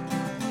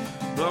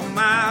 But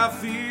my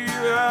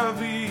fear of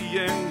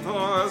being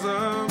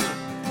poisoned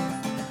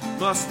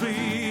must be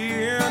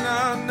in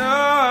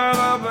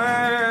another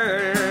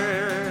bag.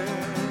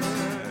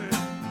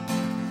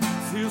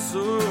 Feel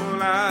so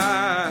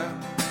alive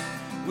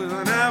when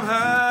I'm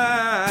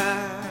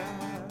high.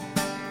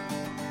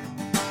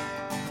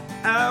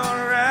 I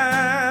wanna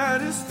ride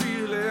this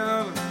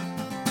feeling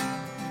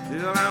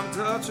till I'm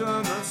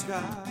touching the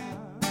sky.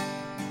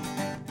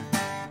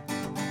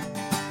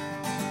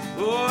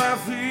 Oh, I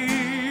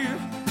feel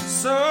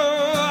so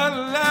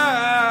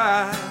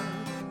alive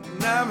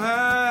when I'm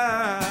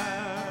high.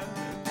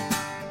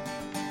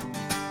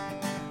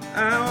 I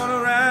wanna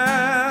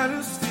ride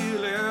this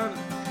feeling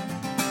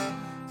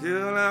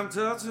till I'm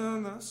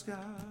touching the sky.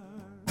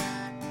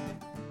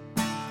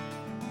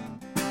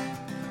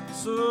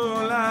 So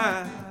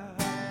alive,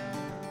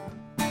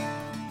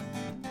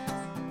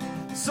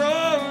 so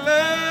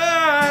alive,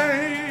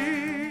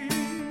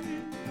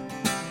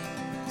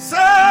 so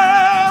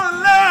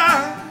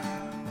alive.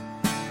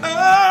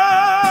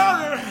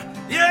 Oh,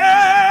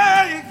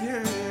 yeah,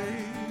 yeah.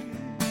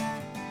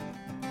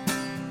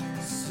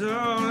 So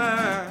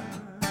alive.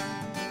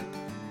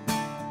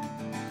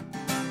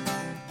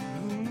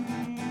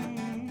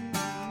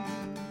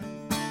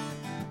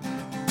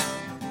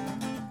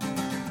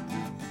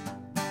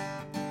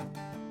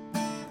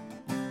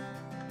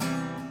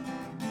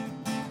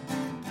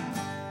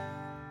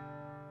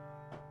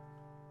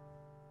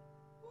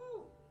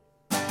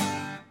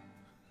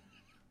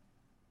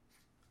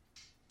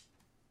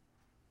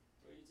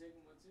 Where you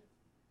taking one to?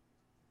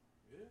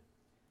 Yeah.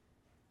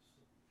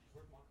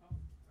 Where's my copy?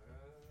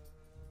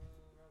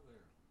 Right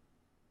there.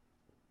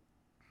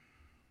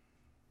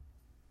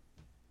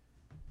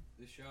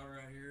 This shot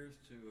right here is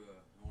to,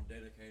 I want to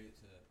dedicate it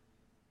to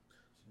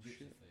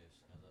Gypsy Fest.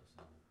 How's that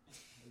sound?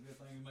 A good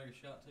thing to make a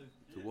shot to?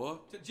 To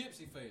what? To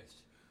Gypsy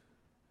Fest.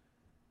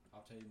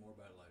 I'll tell you more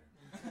about it later.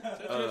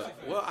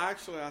 Well,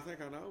 actually, I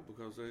think I know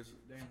because there's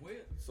Dan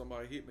Witt.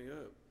 somebody hit me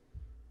up.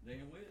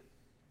 Dan Witt.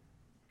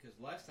 Because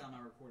last time I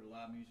recorded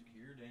live music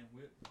here, Dan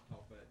Witt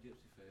talked about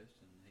Gypsy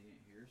Fest, and he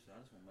ain't here, so I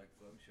just want to make a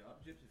fucking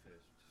shot at Gypsy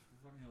Fest. Just for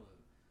fucking hell of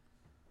it.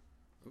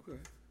 Okay.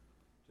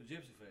 So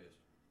Gypsy Fest.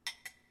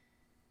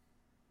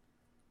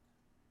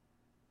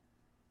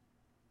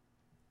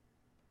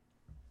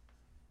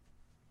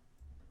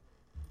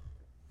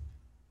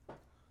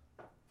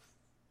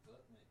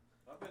 Fuck me.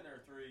 I've been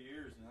there 3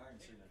 years and I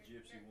ain't seen a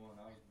gypsy one.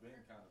 I've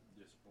been kind of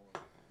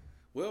disappointed.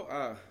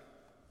 Well,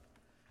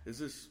 is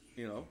this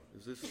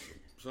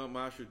something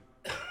I should?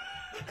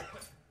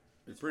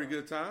 It's a pretty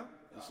good time.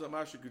 Is something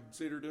I should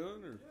consider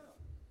doing, or?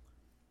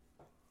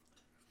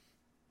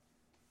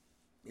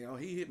 You know,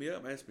 he hit me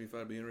up, asked me if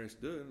I'd be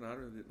interested in doing it, and I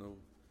really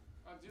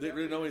didn't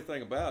really know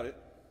anything about it.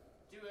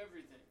 Do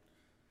everything.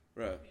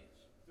 Right,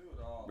 Do it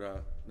all.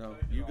 right. No,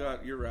 Take it all.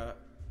 you're right.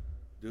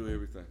 Do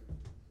everything.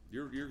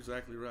 You're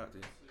exactly right,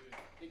 then.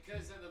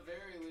 Because at the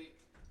very least,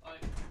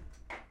 like,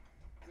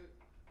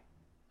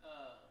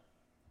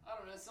 I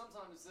don't know.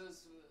 Sometimes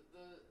this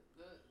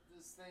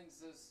thing's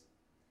this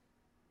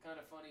kind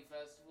of funny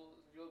festival.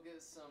 You'll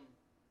get some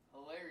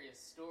hilarious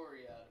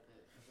story out of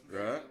it. At the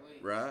very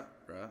least. Right.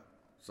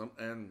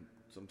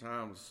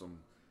 Sometimes some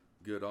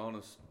good,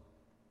 honest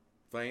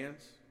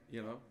fans.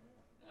 You know,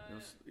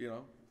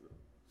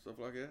 stuff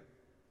like that.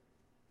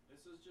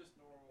 This is just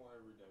normal,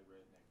 everyday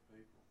redneck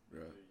people.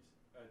 Right.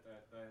 At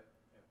that.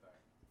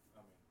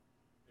 I mean,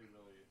 it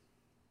really is.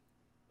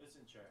 It's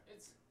in Chapmanville.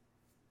 It's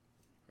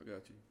I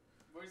got you.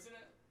 where's it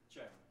at?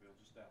 Chapmanville,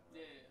 just down the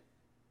road. Yeah.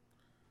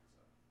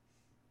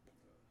 So,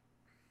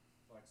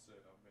 like I said,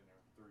 I've been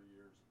there 3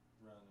 years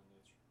running.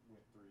 It's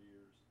went 3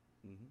 years,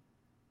 Mm-hmm.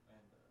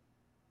 and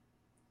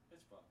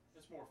it's fun.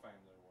 It's more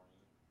family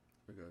oriented.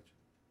 I got you.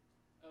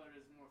 Oh, it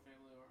is more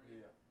family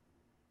oriented. Yeah.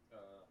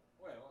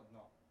 Well,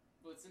 no,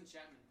 But it's in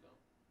Chapmanville.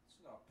 it's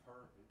not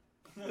perfect.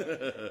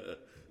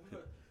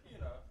 But, you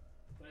know,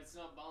 But it's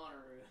not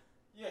Bonnaroo.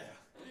 yeah.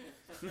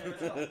 It's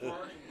not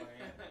Burning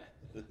Man.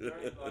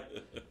 There's like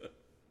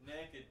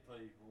naked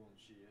people and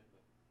shit.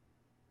 But,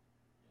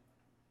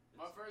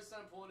 My first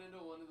time pulling into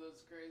one of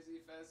those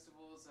crazy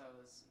festivals,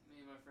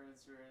 me and my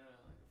friends were in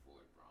like a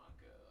Ford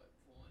Bronco, like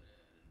pulling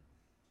in.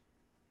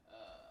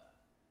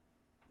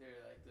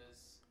 They're like the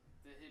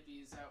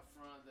hippies out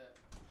front that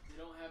they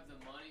don't have the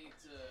money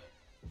to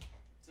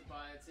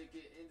buy a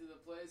ticket into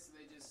the place, so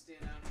they just stand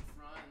out in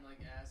front and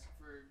like ask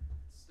for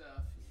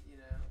stuff, you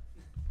know.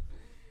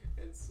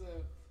 And so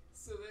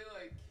they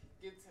like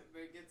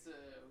we're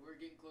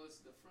getting close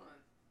to the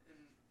front, and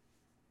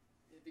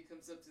hippie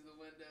comes up to the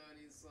window and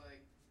he's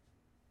like,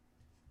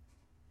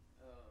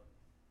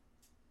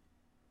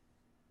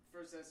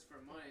 first asks for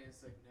money,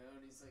 it's like no,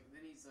 and he's like,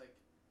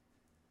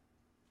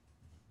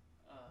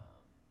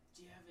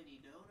 do you have any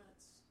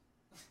donuts?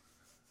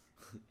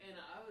 And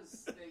I was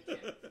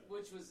thinking, it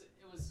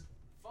was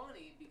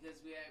funny because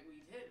we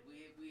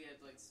had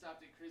like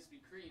stopped at Krispy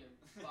Kreme,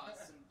 bought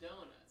some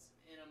donuts,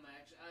 and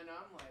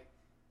I'm like,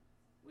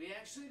 we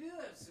actually do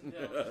have some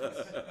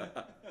donuts.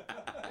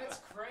 That's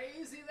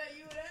crazy that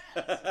you would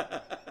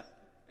ask.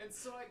 And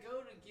so I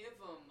go to give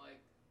him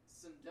like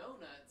some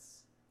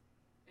donuts,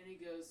 and he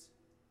goes,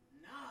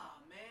 "Nah,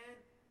 man,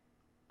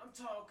 I'm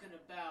talking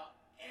about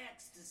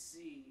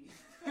ecstasy."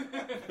 And,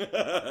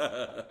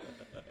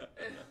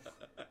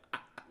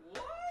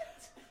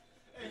 what?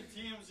 And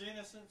Tim's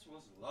innocence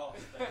was lost.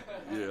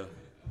 Yeah.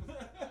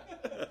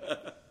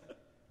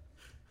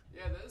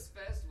 Yeah, those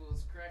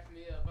festivals cracked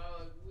me up.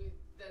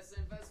 That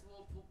same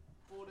festival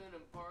pulled in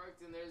and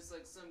parked, and there's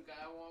like some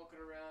guy walking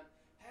around,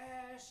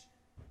 hash,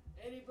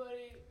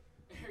 anybody?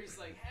 Or he's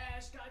like,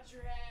 hash, got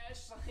your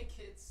hash? Like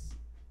it's.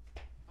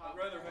 I'd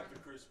rather have the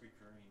Krispy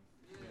Kreme.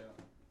 Yeah.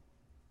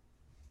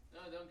 No,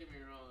 don't get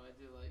me wrong. I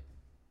do like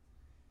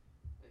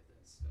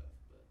that stuff,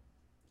 but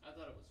I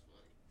thought it was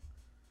funny.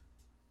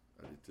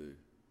 I did too.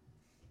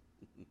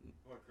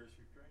 What,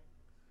 Krispy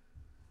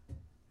Kreme?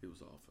 It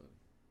was all funny.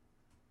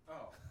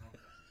 Oh, okay.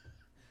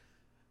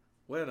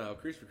 Well, no,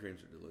 Krispy Kremes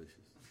are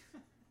delicious.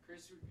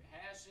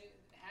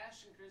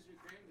 Hash and Krispy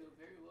Kreme go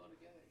very well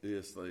together.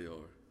 Yes, they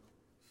are.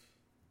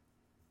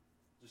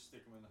 Just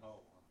stick them in the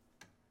hole.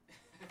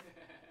 Huh?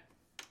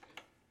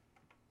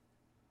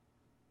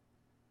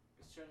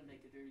 I was trying to make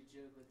a dirty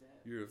joke with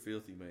that. You're a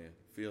filthy man.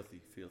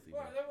 Filthy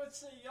Well, man. that would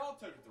see y'all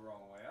took it the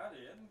wrong way. I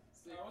didn't.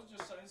 See- I was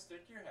just saying,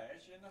 stick your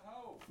hash in the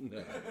hole.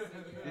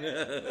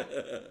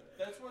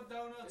 That's what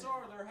donuts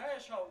are. They're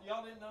hash hole.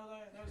 Y'all didn't know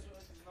that? That was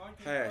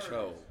 1930s. Hash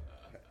hole.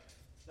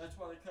 That's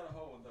why they cut a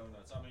hole in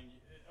donuts. I mean, You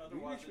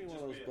otherwise reach me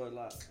one of those Bud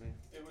Lights, man.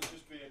 it would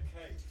just be a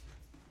cake.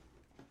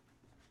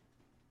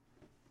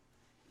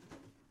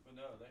 But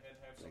no, they had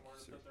to have Thank somewhere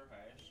you, to sir. put their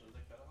hash, so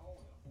they cut a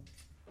hole in them.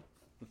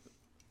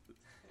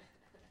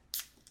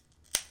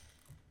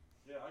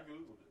 Yeah, I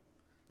googled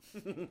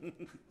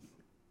it.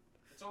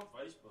 It's on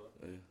Facebook.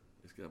 Yeah,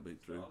 it's got to be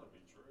It true. ought to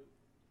be true.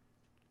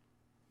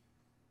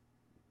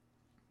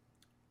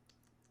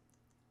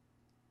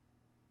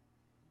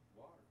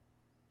 Water.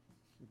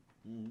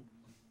 Mm-hmm. I'm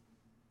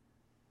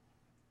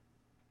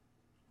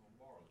gonna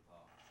borrow the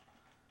pot.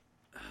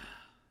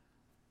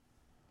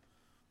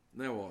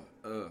 Now what?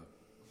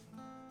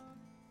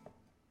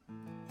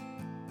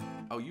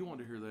 Oh, you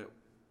wanted to hear that?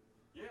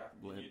 Yeah,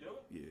 can Blend? you do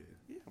it?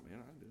 Yeah, man,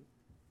 I do.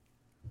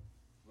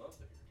 Love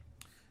to hear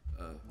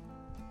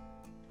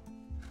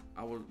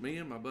Me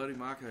and my buddy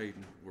Mike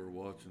Hayden were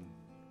watching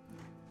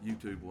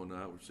YouTube one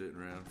night. We're sitting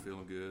around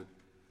feeling good.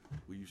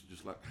 We used to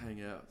just like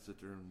hang out,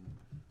 sit there and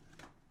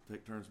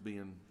take turns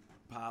being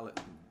pilot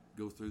and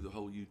go through the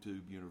whole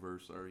YouTube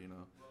universe there, you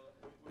know. Well,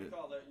 we Yeah.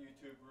 call that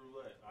YouTube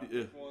roulette. I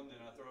Yeah. pick one, then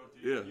I throw it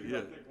to you. Yeah, You yeah.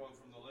 gotta pick one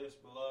from the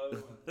list below,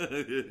 and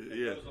it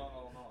Yeah, goes on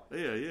all night.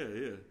 yeah.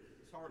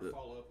 It's hard to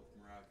follow up with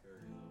Mariah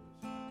Carey,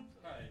 though.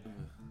 Hey,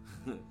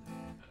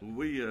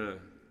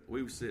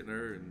 We was sitting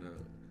there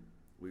and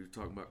we were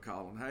talking about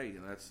Colin Hay,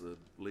 and that's the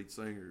lead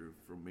singer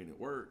from Men at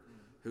Work,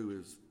 who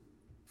is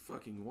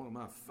fucking one of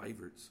my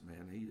favorites,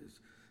 man.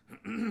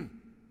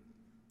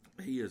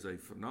 He is a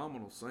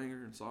phenomenal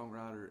singer and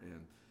songwriter,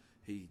 and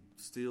he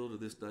still to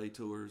this day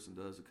tours and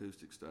does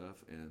acoustic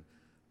stuff. And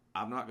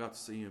I've not got to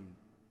see him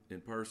in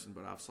person,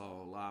 but I've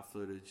saw live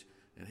footage,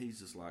 and he's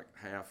just like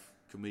half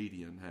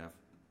comedian, half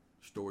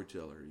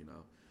storyteller, you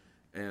know.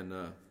 And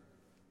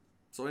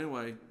so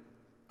anyway,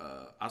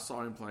 I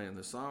saw him playing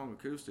this song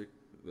acoustic.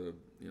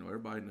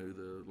 Everybody knew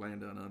the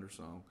Land Down Under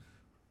song,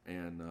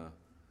 and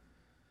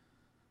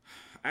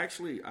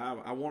actually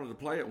I wanted to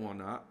play it one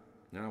night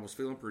and I was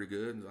feeling pretty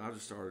good. And I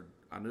just started.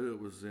 I knew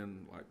it was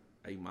in like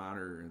A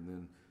minor, and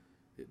then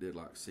it did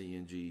like C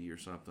and G or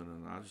something,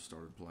 and I just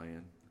started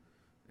playing,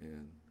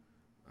 and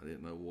I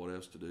didn't know what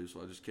else to do,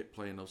 so I just kept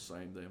playing those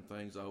same damn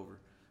things over.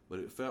 But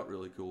it felt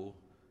really cool,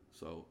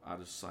 so I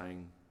just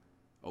sang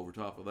over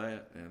top of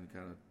that, and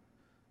kind of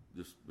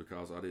just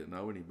because I didn't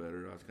know any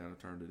better, I kind of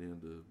turned it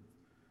into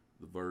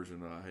the version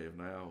that I have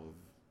now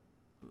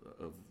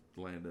of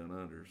Land Down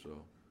Under.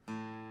 So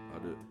I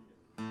do.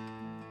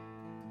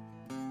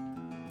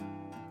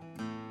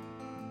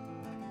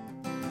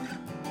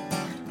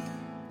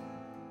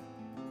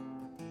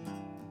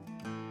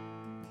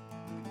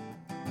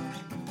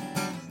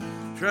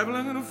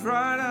 Traveling in a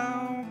fried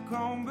out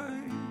calm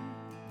bay.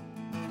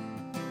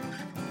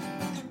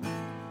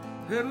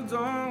 Headed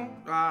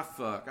on. Ah,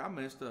 fuck. I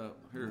messed up.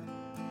 Here.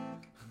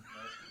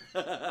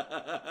 It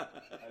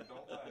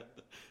don't matter.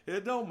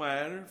 It don't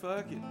matter.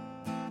 Fuck it.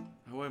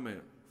 Oh, wait a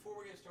minute. Before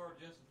we get started,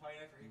 Justin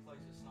Payne, after he plays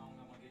this song,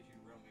 I'm going to get you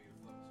to run me a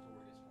fucking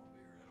story. Get some more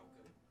beer. Is that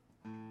okay?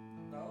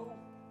 No.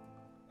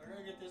 I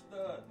gotta get this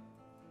done.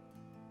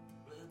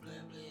 Blah, blah,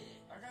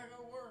 blah. I got to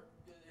go to work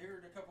here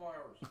in a couple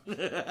hours.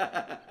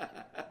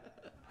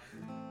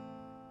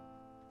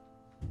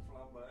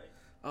 Flambe.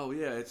 Oh,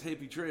 yeah. It's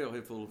Hippie Trail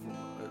here full of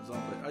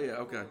zombie. Oh,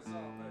 yeah. Okay.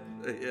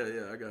 Zombie.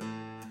 Yeah. I got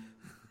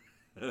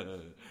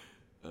it.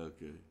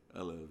 Okay. I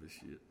love this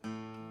shit.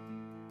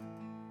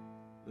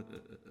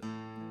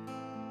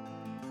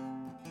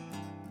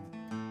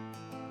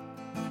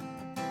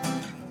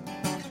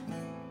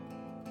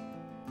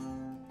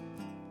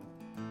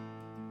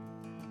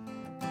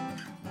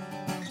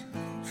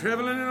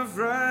 Traveling in a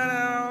fried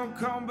out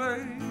calm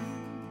bay.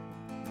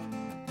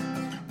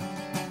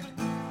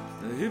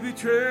 A hippie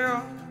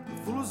trail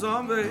full of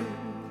zombies.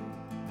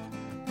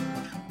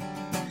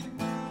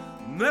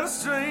 Met a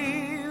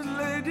strange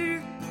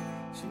lady.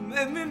 She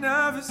made me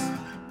nervous.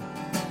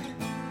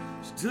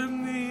 She took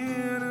me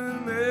in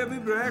and made me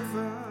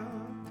breakfast.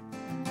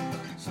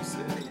 She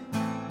said,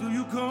 do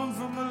you come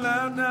from the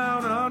land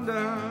down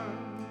under?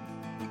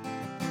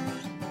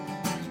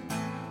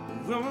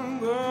 Woman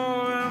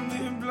go and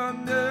be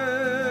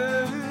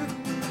blinded.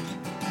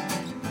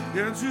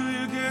 Can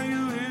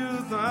you hear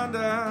the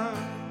thunder?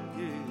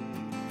 Yeah.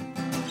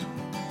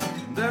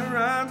 That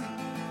right,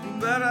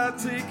 that I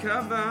take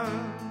cover.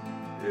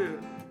 Yeah.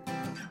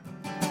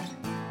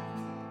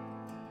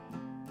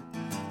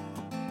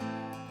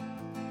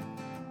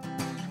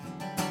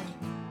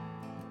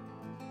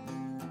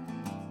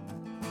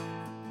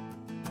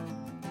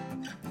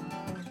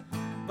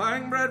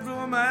 Buying bread from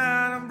a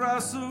man in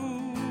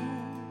Brussels.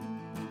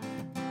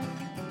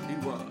 He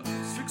was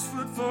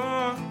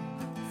 6'4",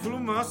 full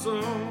of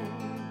muscle.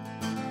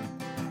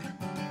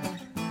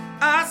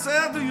 I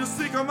said, do you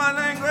speak of my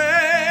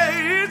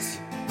language?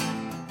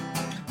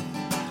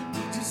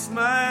 He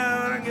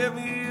smiled and gave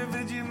me a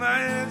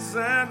Vegemite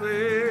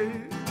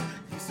sandwich.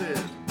 He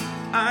said,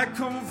 I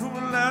come from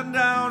a land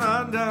down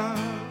under.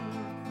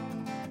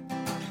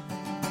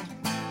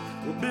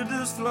 We'll build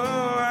this floor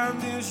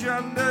and this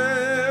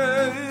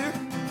yonder.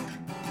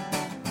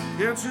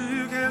 Can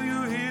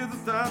you hear the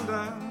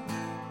thunder?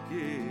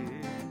 Yeah.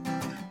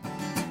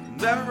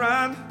 That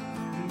run,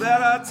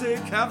 that I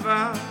take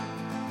cover.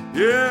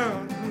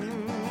 Yeah.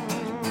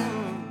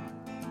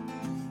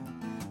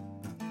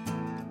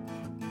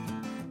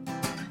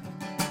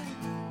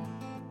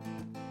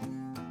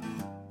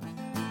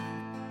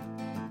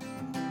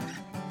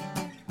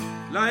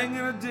 Lying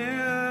in a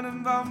den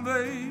in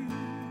Bombay.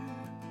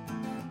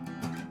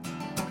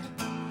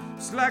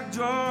 Slack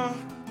jaw,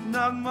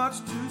 not much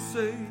to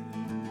say.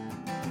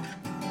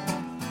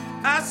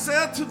 I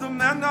said to the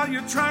man, are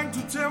you trying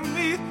to tell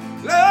me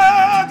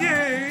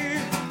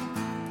again?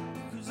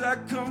 Cause I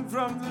come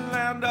from the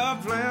land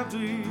of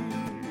plenty.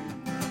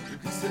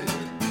 He said,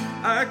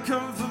 I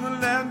come from the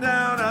land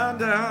down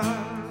under.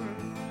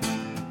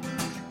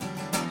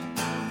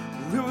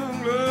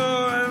 Women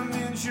glow and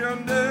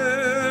mention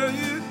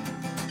day.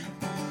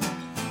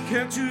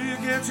 Can't you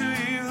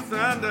hear the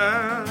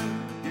thunder?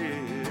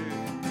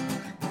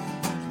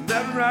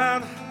 That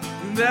ride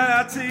that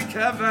I take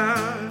cover,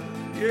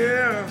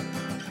 yeah.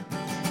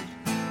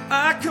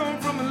 I come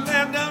from a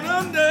land down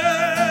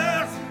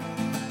under.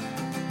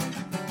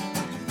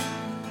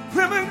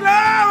 Women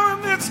glow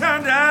in the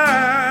thunder.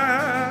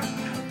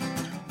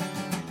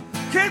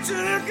 Can't you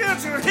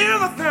hear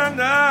the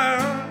thunder?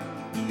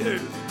 Yeah.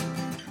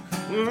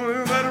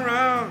 Well, that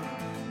ride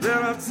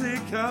that I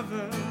take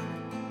cover.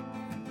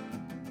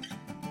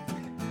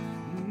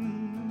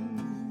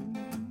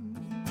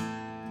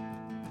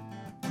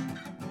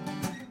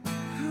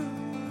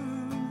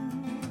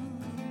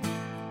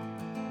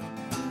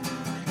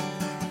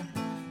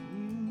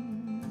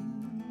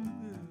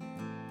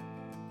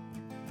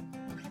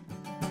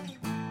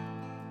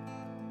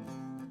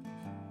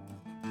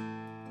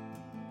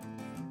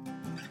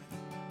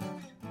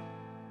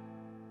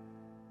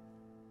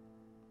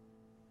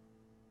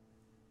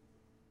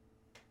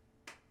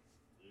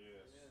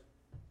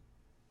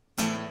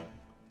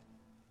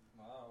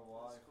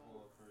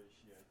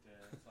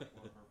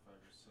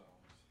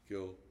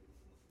 Cool.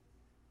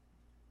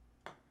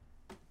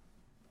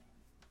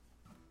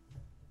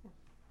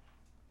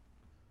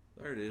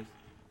 There it is.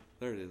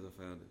 There it is. I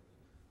found it.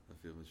 I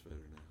feel much better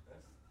now.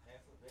 That's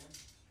half of them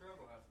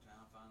struggle half the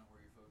time finding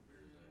where your fucking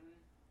beer is at.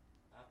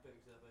 I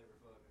picked up every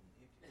fucking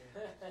empty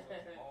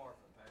fucking bar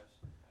for the past.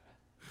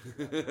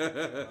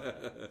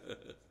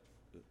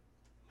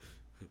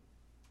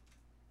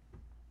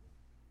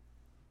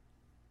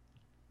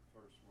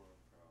 First world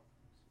problems.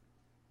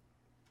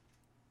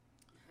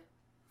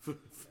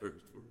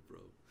 First world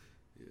problem.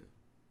 Yeah.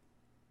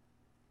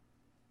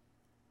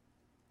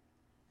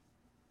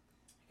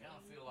 I kind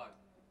of feel like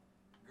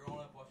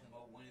growing up watching them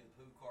old Winnie the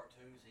Pooh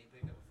cartoons, he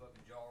picked up a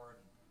fucking jar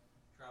and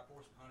tried to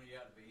pour some honey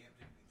out to be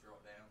empty, and throw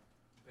it down,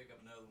 pick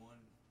up another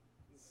one.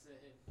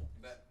 Same.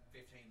 About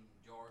 15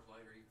 jars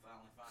later, he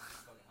finally finds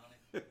some fucking honey.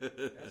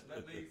 That's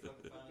about me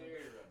fucking finding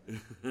beer right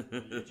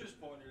now. You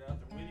just pointed out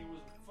that Winnie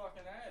was a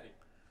fucking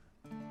addict.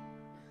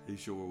 He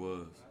sure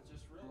was. I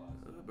just realized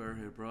The that. bear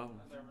had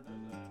problems. I never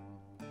knew that.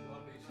 You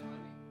want to be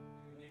sympathetic?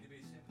 You need to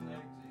be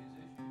sympathetic to his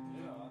issue.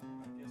 Yeah,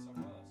 I guess I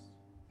must.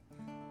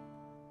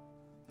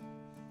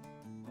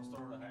 I'll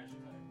start a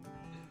hashtag.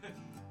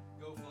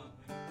 Go fund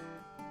me.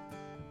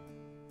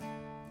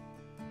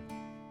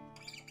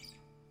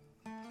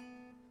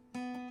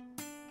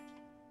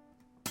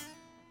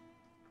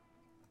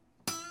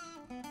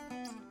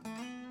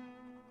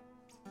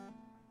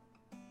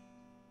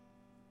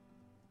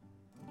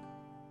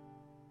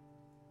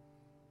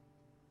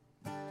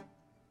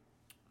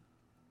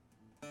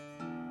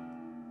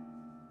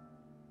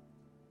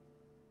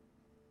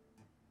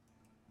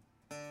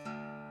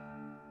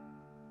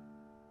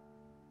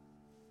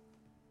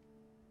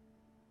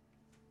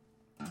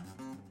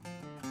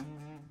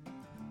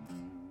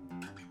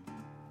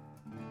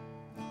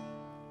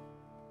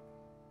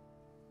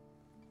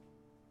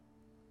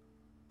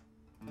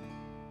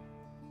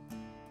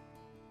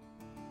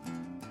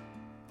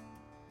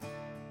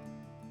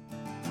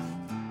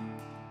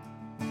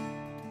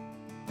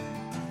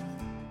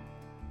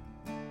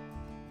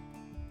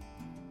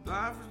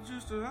 Life is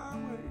just a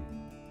highway.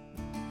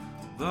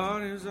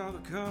 Bodies are the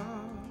cars.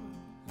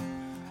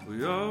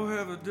 We all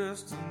have a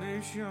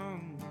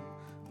destination.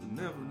 We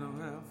never know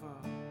how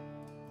far.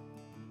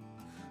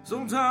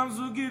 Sometimes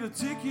we'll get a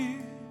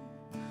ticket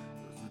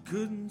 'cause we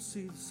couldn't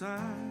see the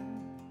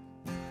sign.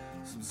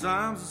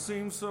 Sometimes it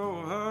seems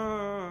so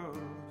hard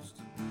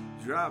to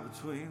drive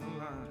between the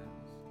lines.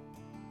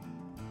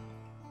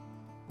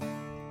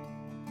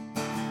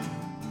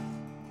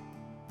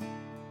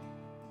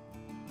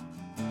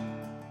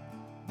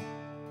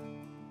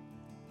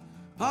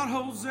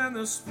 Potholes and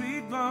the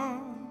speed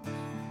bumps,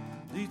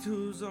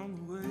 detours on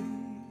the way.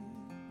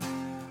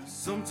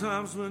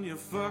 Sometimes when you're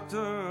fucked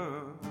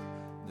up,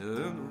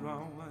 you're in the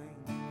wrong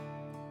lane.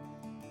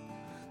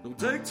 Don't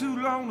take too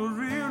long to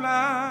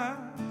realize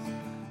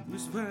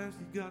which path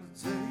you gotta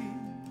take.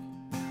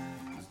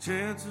 'Cause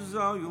chances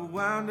are you'll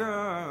wind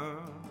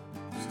up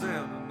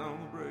standing on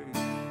the brake.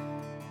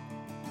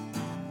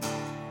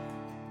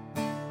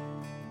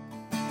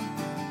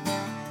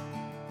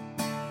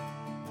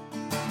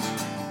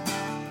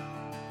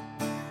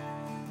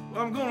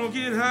 I'm gonna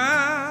get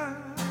high,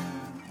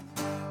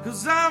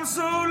 'cause I'm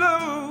so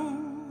low.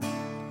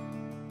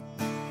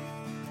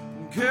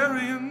 I'm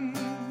carrying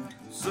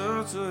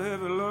such a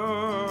heavy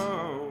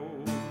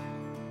load.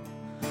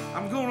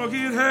 I'm gonna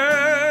get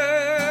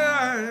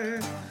high,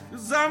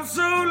 'cause I'm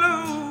so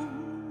low.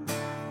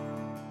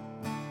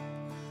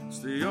 It's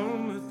the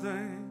only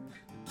thing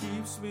that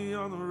keeps me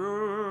on the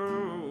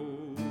road.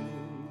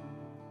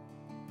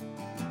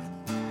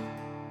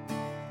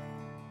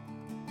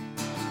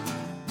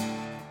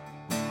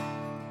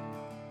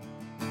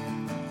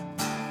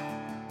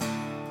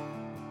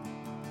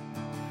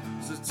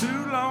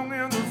 Too long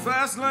in the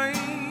fast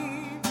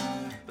lane,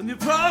 and you're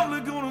probably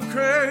gonna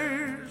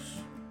crash.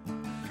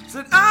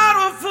 Said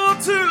idle for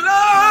too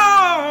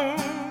long,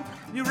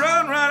 you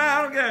run right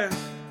out of gas.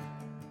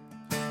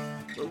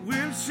 The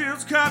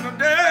windshield's kinda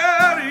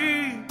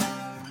dirty,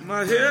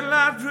 my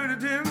headlight pretty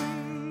dim.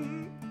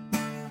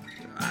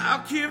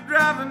 I'll keep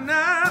driving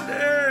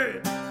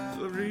 90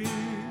 till I reach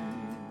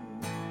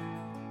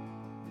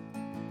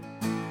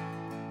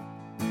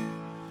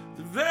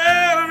the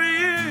very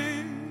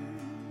end.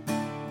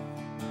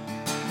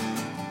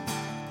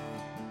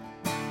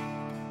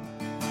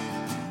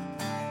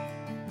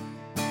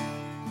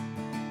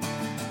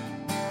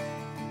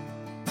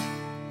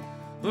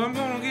 I'm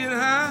gonna get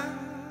high,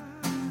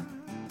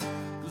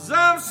 'cause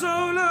I'm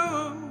so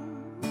low.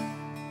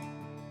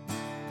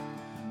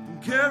 I'm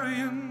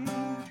carrying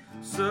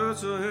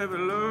such a heavy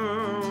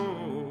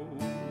load.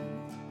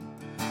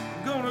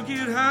 I'm gonna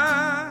get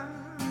high,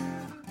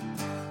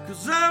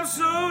 'cause I'm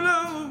so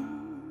low.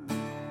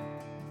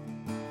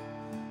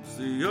 It's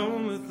the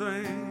only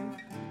thing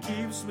that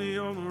keeps me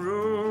on the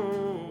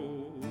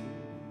road.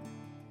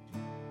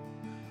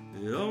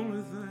 The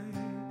only thing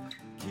that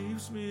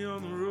keeps me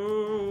on the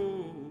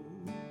road.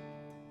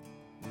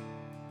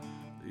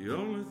 The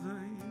only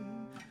thing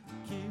that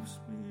keeps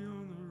me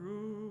on the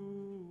road.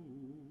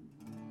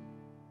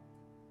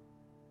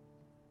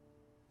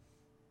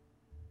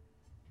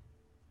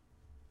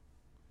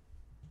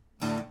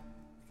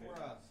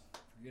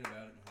 Forget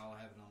about it.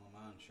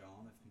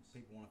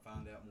 people want to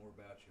find out more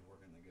about you, where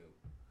can they go?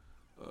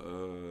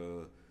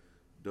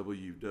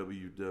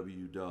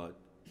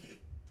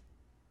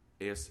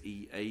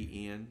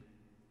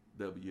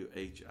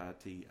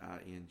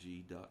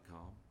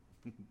 www.seanwhiting.com.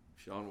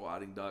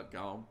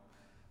 SeanWhiting.com.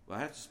 Well,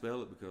 I have to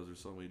spell it because there's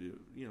so many,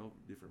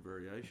 different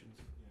variations.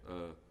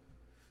 But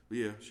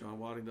yeah,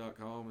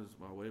 SeanWhiting.com is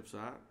my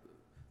website.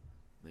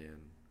 Then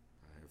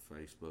I have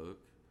Facebook,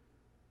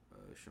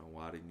 Sean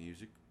Whiting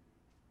Music,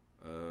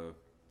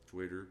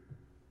 Twitter,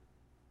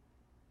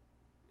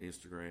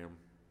 Instagram,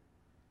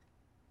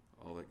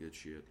 all that good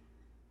shit.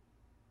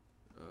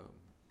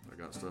 I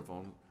got stuff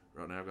on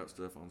right now. I've got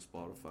stuff on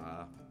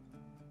Spotify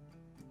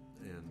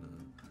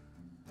and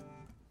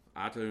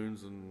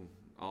iTunes and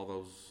all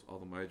the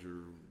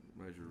major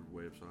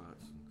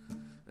websites.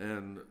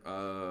 And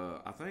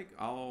I think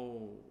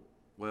other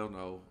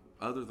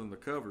than the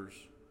covers,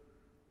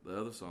 the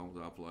other songs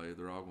I play,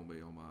 they're all going to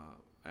be on my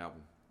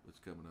album that's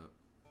coming up.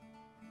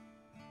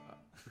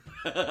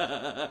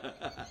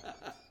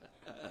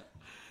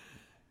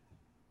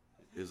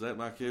 Is that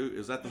my cue?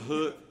 Is that the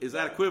hook? Is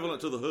that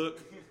equivalent to the hook?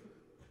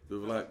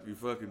 Like you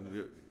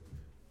fucking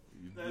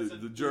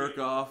the jerk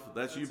off.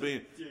 That's you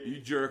being you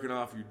jerking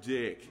off your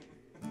dick.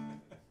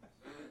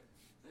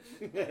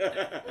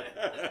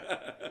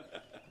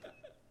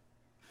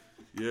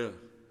 Yeah,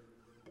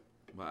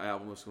 my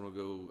album is gonna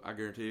go. I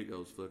guarantee it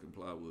goes fucking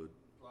plywood.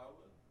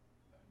 Plywood?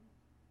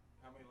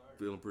 How many layers?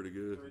 Feeling pretty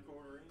good.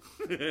 3/4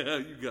 inch? Yeah,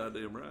 you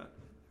goddamn right.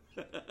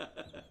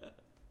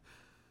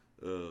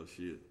 Oh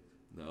shit!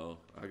 No,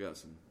 I got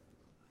some.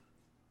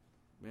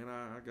 Man,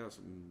 I got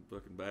some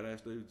fucking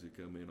badass dudes that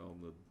come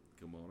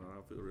on.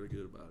 I feel really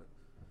good about it.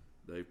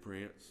 Dave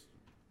Prince,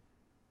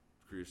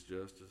 Chris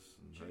Justice,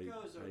 and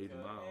Chico's okay.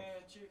 Hayden Miles.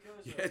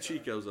 Yeah, Yeah,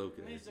 Chico's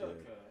okay. He's Yeah.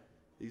 okay.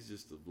 He's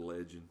just a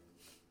legend.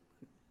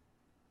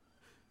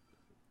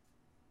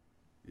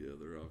 Yeah,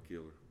 they're all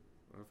killer.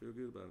 I feel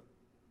good about it.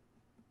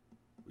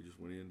 We just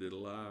went in and did a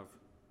live.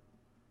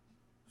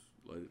 Just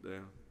laid it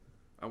down.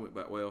 I went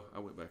back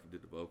and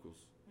did the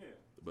vocals. Yeah.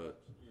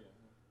 But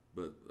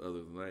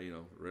other than that,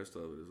 the rest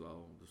of it is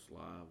all just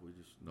live. We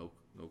just no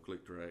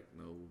click track,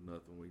 no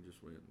nothing. We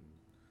just went and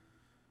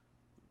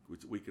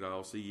we could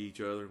all see each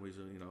other, and we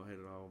had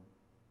it all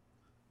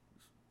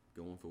just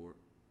going for it.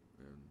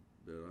 And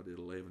I did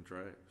 11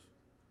 tracks.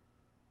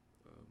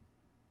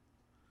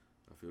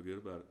 I feel good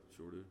about it,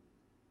 sure do.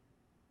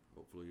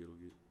 Hopefully it'll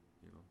get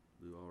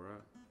do all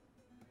right.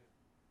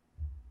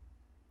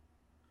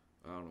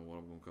 I don't know what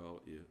I'm gonna call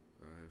it yet.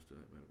 I still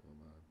haven't made up my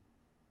mind.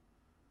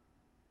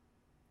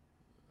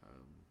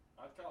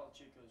 I'd call it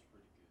Chico's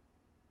pretty good.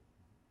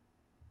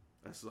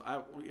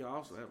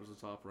 That was the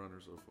top runner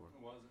so far.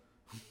 Was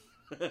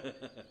it?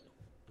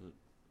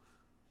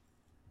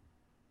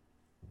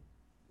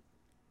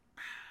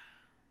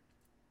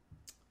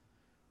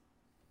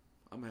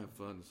 I'm having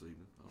fun this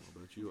evening. I don't know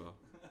about you all.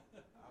 I'm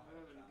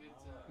having a good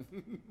time.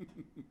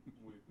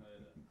 We've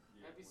made it.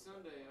 Yeah, Happy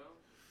Sunday, yo.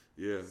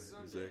 Yeah,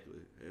 Sunday.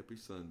 exactly. Happy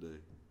Sunday.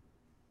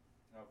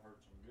 I've heard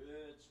some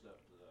good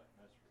stuff today,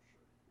 that's for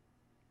sure.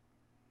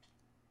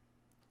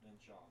 Then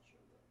Sean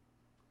showed up.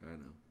 I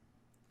know.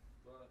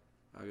 But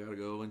I gotta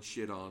go and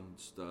shit on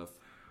stuff.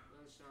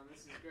 No, Sean,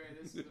 this is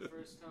great. This is the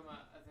first time I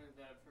think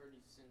that I've heard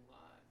you sing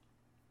live.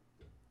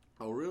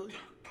 Oh, really?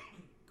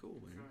 Cool,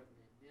 In man. front of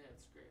me. Yeah,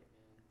 it's great,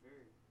 man.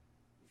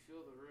 You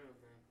feel the room,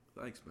 man.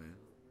 Thanks, man.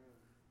 Feel the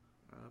room.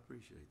 I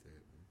appreciate that,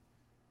 man.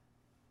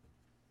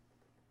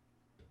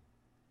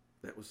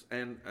 That was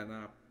and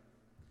I,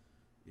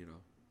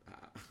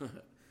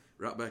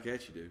 right back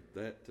at you, dude.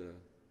 That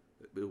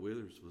Bill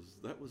Withers was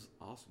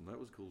awesome. That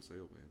was cool as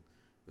hell, man.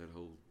 That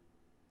whole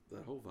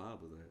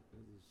vibe of that.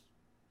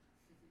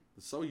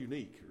 It's so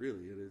unique,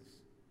 really. It is,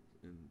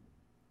 and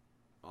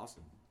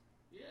awesome.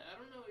 Yeah, I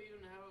don't know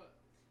even how.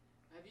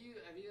 Have you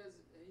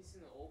seen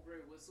the Old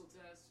Grey Whistle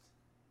Test?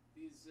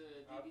 These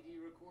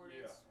DVD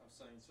recordings. yeah, I've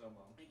seen some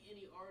of them. Like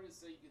any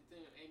artist that you could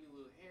think of,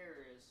 Emmylou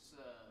Harris,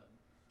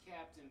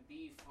 Captain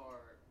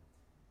Beefheart,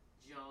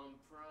 John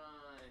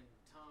Prine,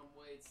 Tom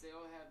Waits, they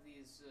all have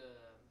these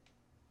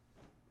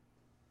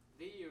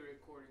video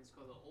recordings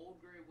called the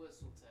Old Grey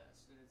Whistle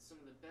Test, and it's some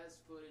of the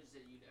best footage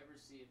that you'd ever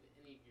see of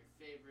any of your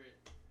favorite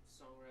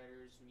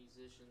songwriters,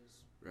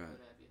 musicians, Right. what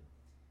have you.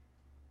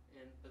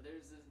 But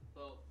there's this,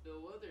 Bill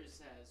Withers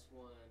has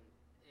one,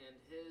 and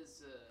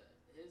his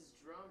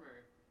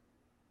drummer,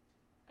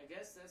 I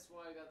guess that's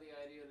why I got the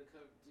idea to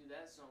do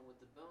that song with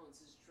the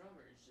Bones. His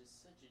drummer is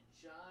just such a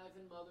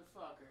jiving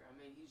motherfucker. I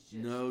mean, he's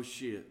just No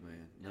shit,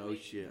 man. No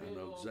shit. I big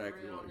know old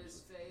exactly grin what on you're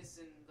his saying. face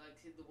and like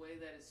the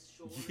way that his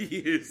shoulders.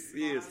 Yes,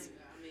 body, yes.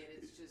 I mean,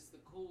 it's just the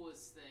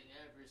coolest thing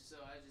ever. So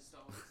I just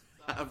always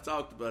thought. I've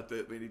talked about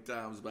that many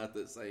times about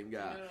that same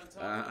guy. You know what I'm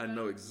talking I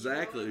know about?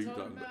 exactly You know who what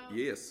you're I'm talking about. talking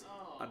Yes,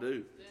 Oh, I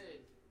do. Dude.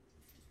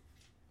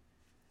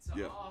 It's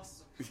Yeah.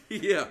 awesome.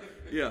 yeah.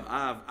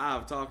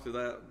 I've talked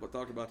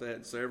about that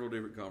in several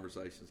different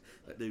conversations.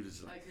 That dude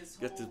is Like his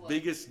got the whole,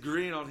 biggest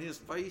grin on his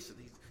face, and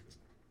he's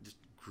just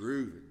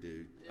grooving,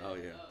 dude. Oh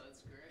yeah. Oh,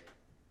 that's great.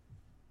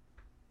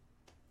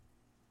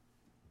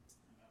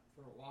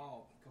 For a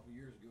while, a couple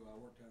years ago,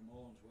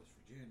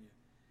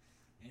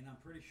 I'm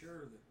pretty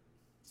sure that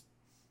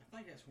I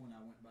think that's when I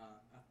went by.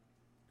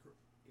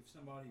 If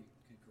somebody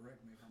can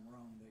correct me if I'm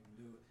wrong, they can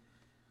do it.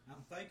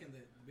 I'm thinking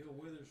that Bill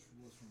Withers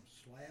was from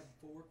Slab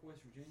Fork,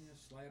 West Virginia,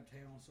 Slab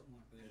Town, something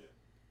like that.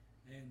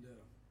 Yeah. And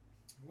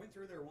I went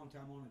through there one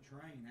time on a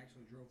train.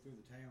 Actually drove through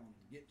the town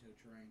to get to a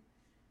train.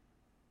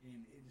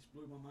 And it just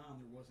blew my mind.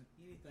 There wasn't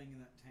anything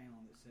in that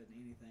town that said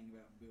anything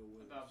about Bill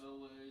Withers. About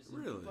Bill Withers.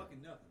 Really?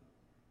 Fucking nothing.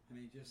 I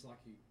mean, just like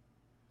he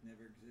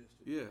never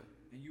existed. Yeah.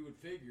 And you would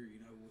figure, you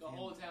know, with The him,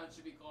 whole town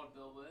should be called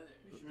Bill Withers.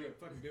 it should be a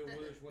fucking Bill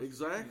Withers. West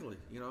Exactly.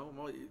 Virginia. You know,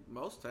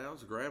 most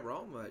towns grab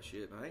on to that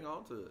shit and hang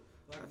on to it.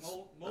 Like That's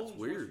Mullins,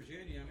 weird. West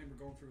Virginia. I remember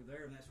going through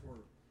there, and that's where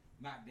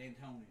Mike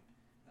D'Antoni.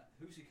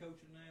 Who's he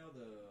coaching now?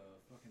 The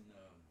fucking.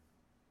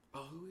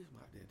 Oh, who is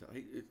Mike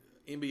D'Antoni?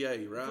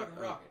 NBA, right?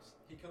 Fucking Rockets.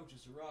 He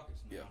coaches the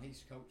Rockets now. Yeah.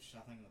 He's coached,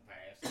 I think, in the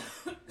past.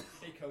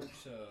 He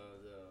coached the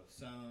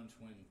Suns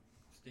when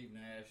Steve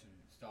Nash and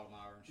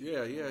Stoudemire and shit.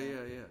 Yeah.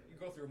 You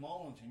go through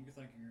Mullins, and you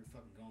think you're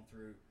fucking going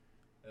through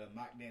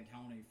Mike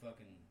D'Antoni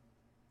fucking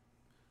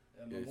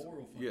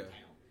memorial fucking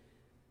town.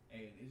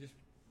 And it just,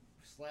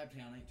 Slab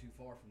Town ain't too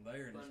far from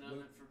there. And But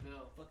nothing for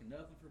Bill. Fucking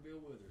nothing for Bill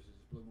Withers. It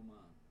just blew my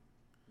mind.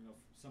 You know,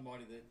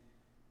 somebody that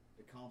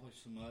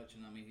accomplished so much,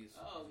 and I mean, he's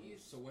so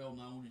well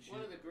known and shit.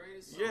 One of the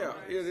greatest. Yeah,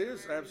 it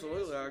is. songwriters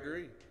Absolutely. I in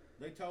agree.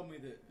 They told me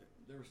that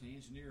there was an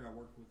engineer I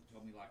worked with that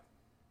told me, like,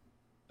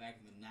 back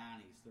in the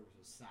 90s, there was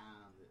a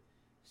sign that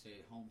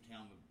said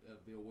hometown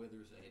of Bill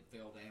Withers that had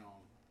fell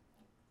down,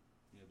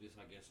 you know, just,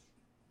 I guess,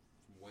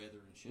 from weather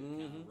and shit,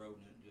 kind of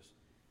eroding it, just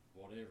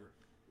whatever.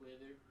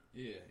 Wither.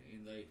 Yeah,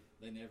 and they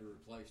never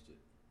replaced it.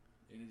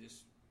 And it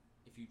just,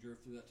 if you drove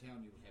through that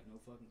town, you would have no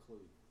fucking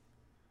clue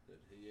that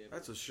he ever.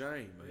 That's a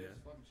shame, man. Yeah, it's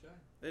a fucking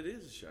shame. It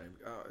is a shame.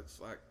 It's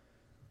like,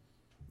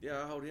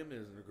 yeah, I hold him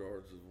in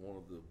regards as one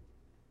of the,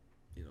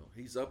 you know,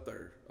 he's up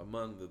there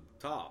among the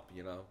top,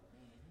 you know.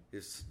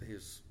 His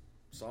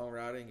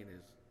songwriting and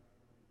his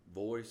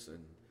voice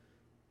and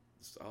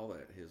all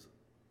that, his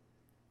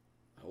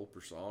whole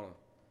persona.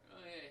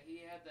 Oh yeah, he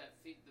had the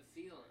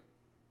feeling.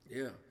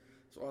 Yeah.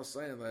 So I was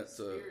saying that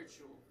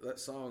Spiritual. that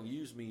song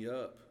 "Use Me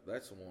Up."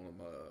 That's one of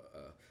my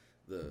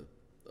the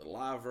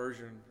live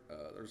version.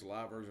 There's a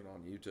live version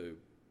on YouTube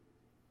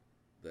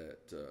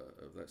that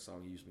of that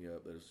song "Use Me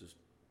Up" that is just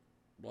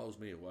blows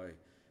me away.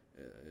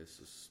 It's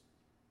just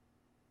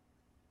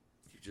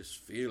you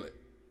just feel it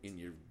in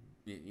your,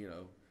 you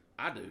know.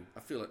 I do.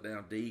 I feel it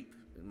down deep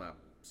in my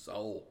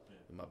soul,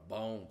 in my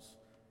bones.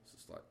 It's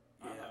just like,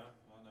 yeah. I know.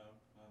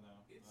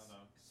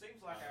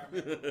 Seems like I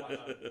remember. I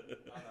know.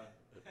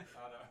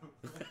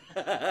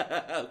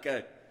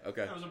 Okay.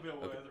 That was a Bill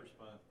Withers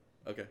pun.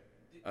 Okay.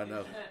 I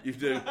know. You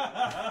do. I'm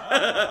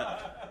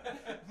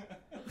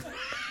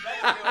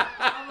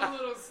a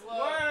little slow.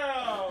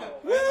 Wow.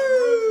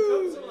 Woo!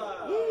 Comes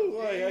alive. Woo!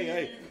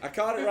 Hey. I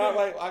caught it right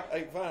away.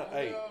 Hey, fine.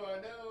 Hey. I know.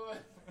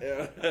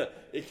 Yeah.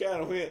 It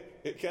kind of went,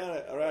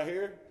 right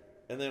here,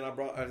 and then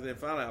then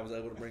finally I was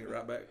able to bring it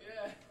right back.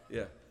 Yeah.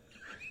 Yeah.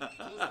 Just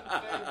in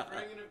fact,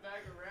 bringing it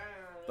back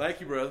around. Thank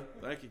you, brother.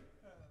 Thank you.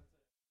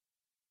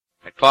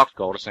 That clock's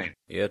called us in.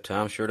 Yeah,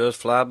 time sure does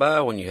fly by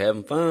when you're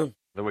having fun. In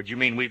other words, you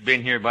mean we've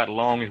been here about as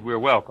long as we're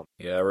welcome?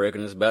 Yeah, I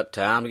reckon it's about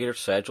time to get our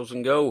satchels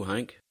and go,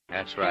 Hank.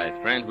 That's right.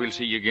 Friends, we'll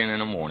see you again in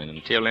the morning.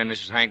 Until then,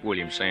 this is Hank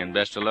Williams saying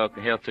best of luck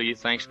and health to you.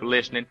 Thanks for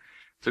listening.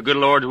 If the good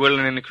Lord's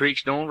willing and the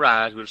creeks don't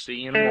rise, we'll see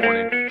you in the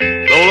morning.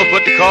 Lola,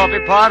 put the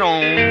coffee pot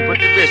on, put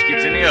the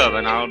biscuits in the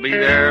oven. I'll be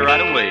there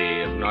right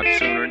away, if not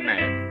sooner than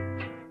that.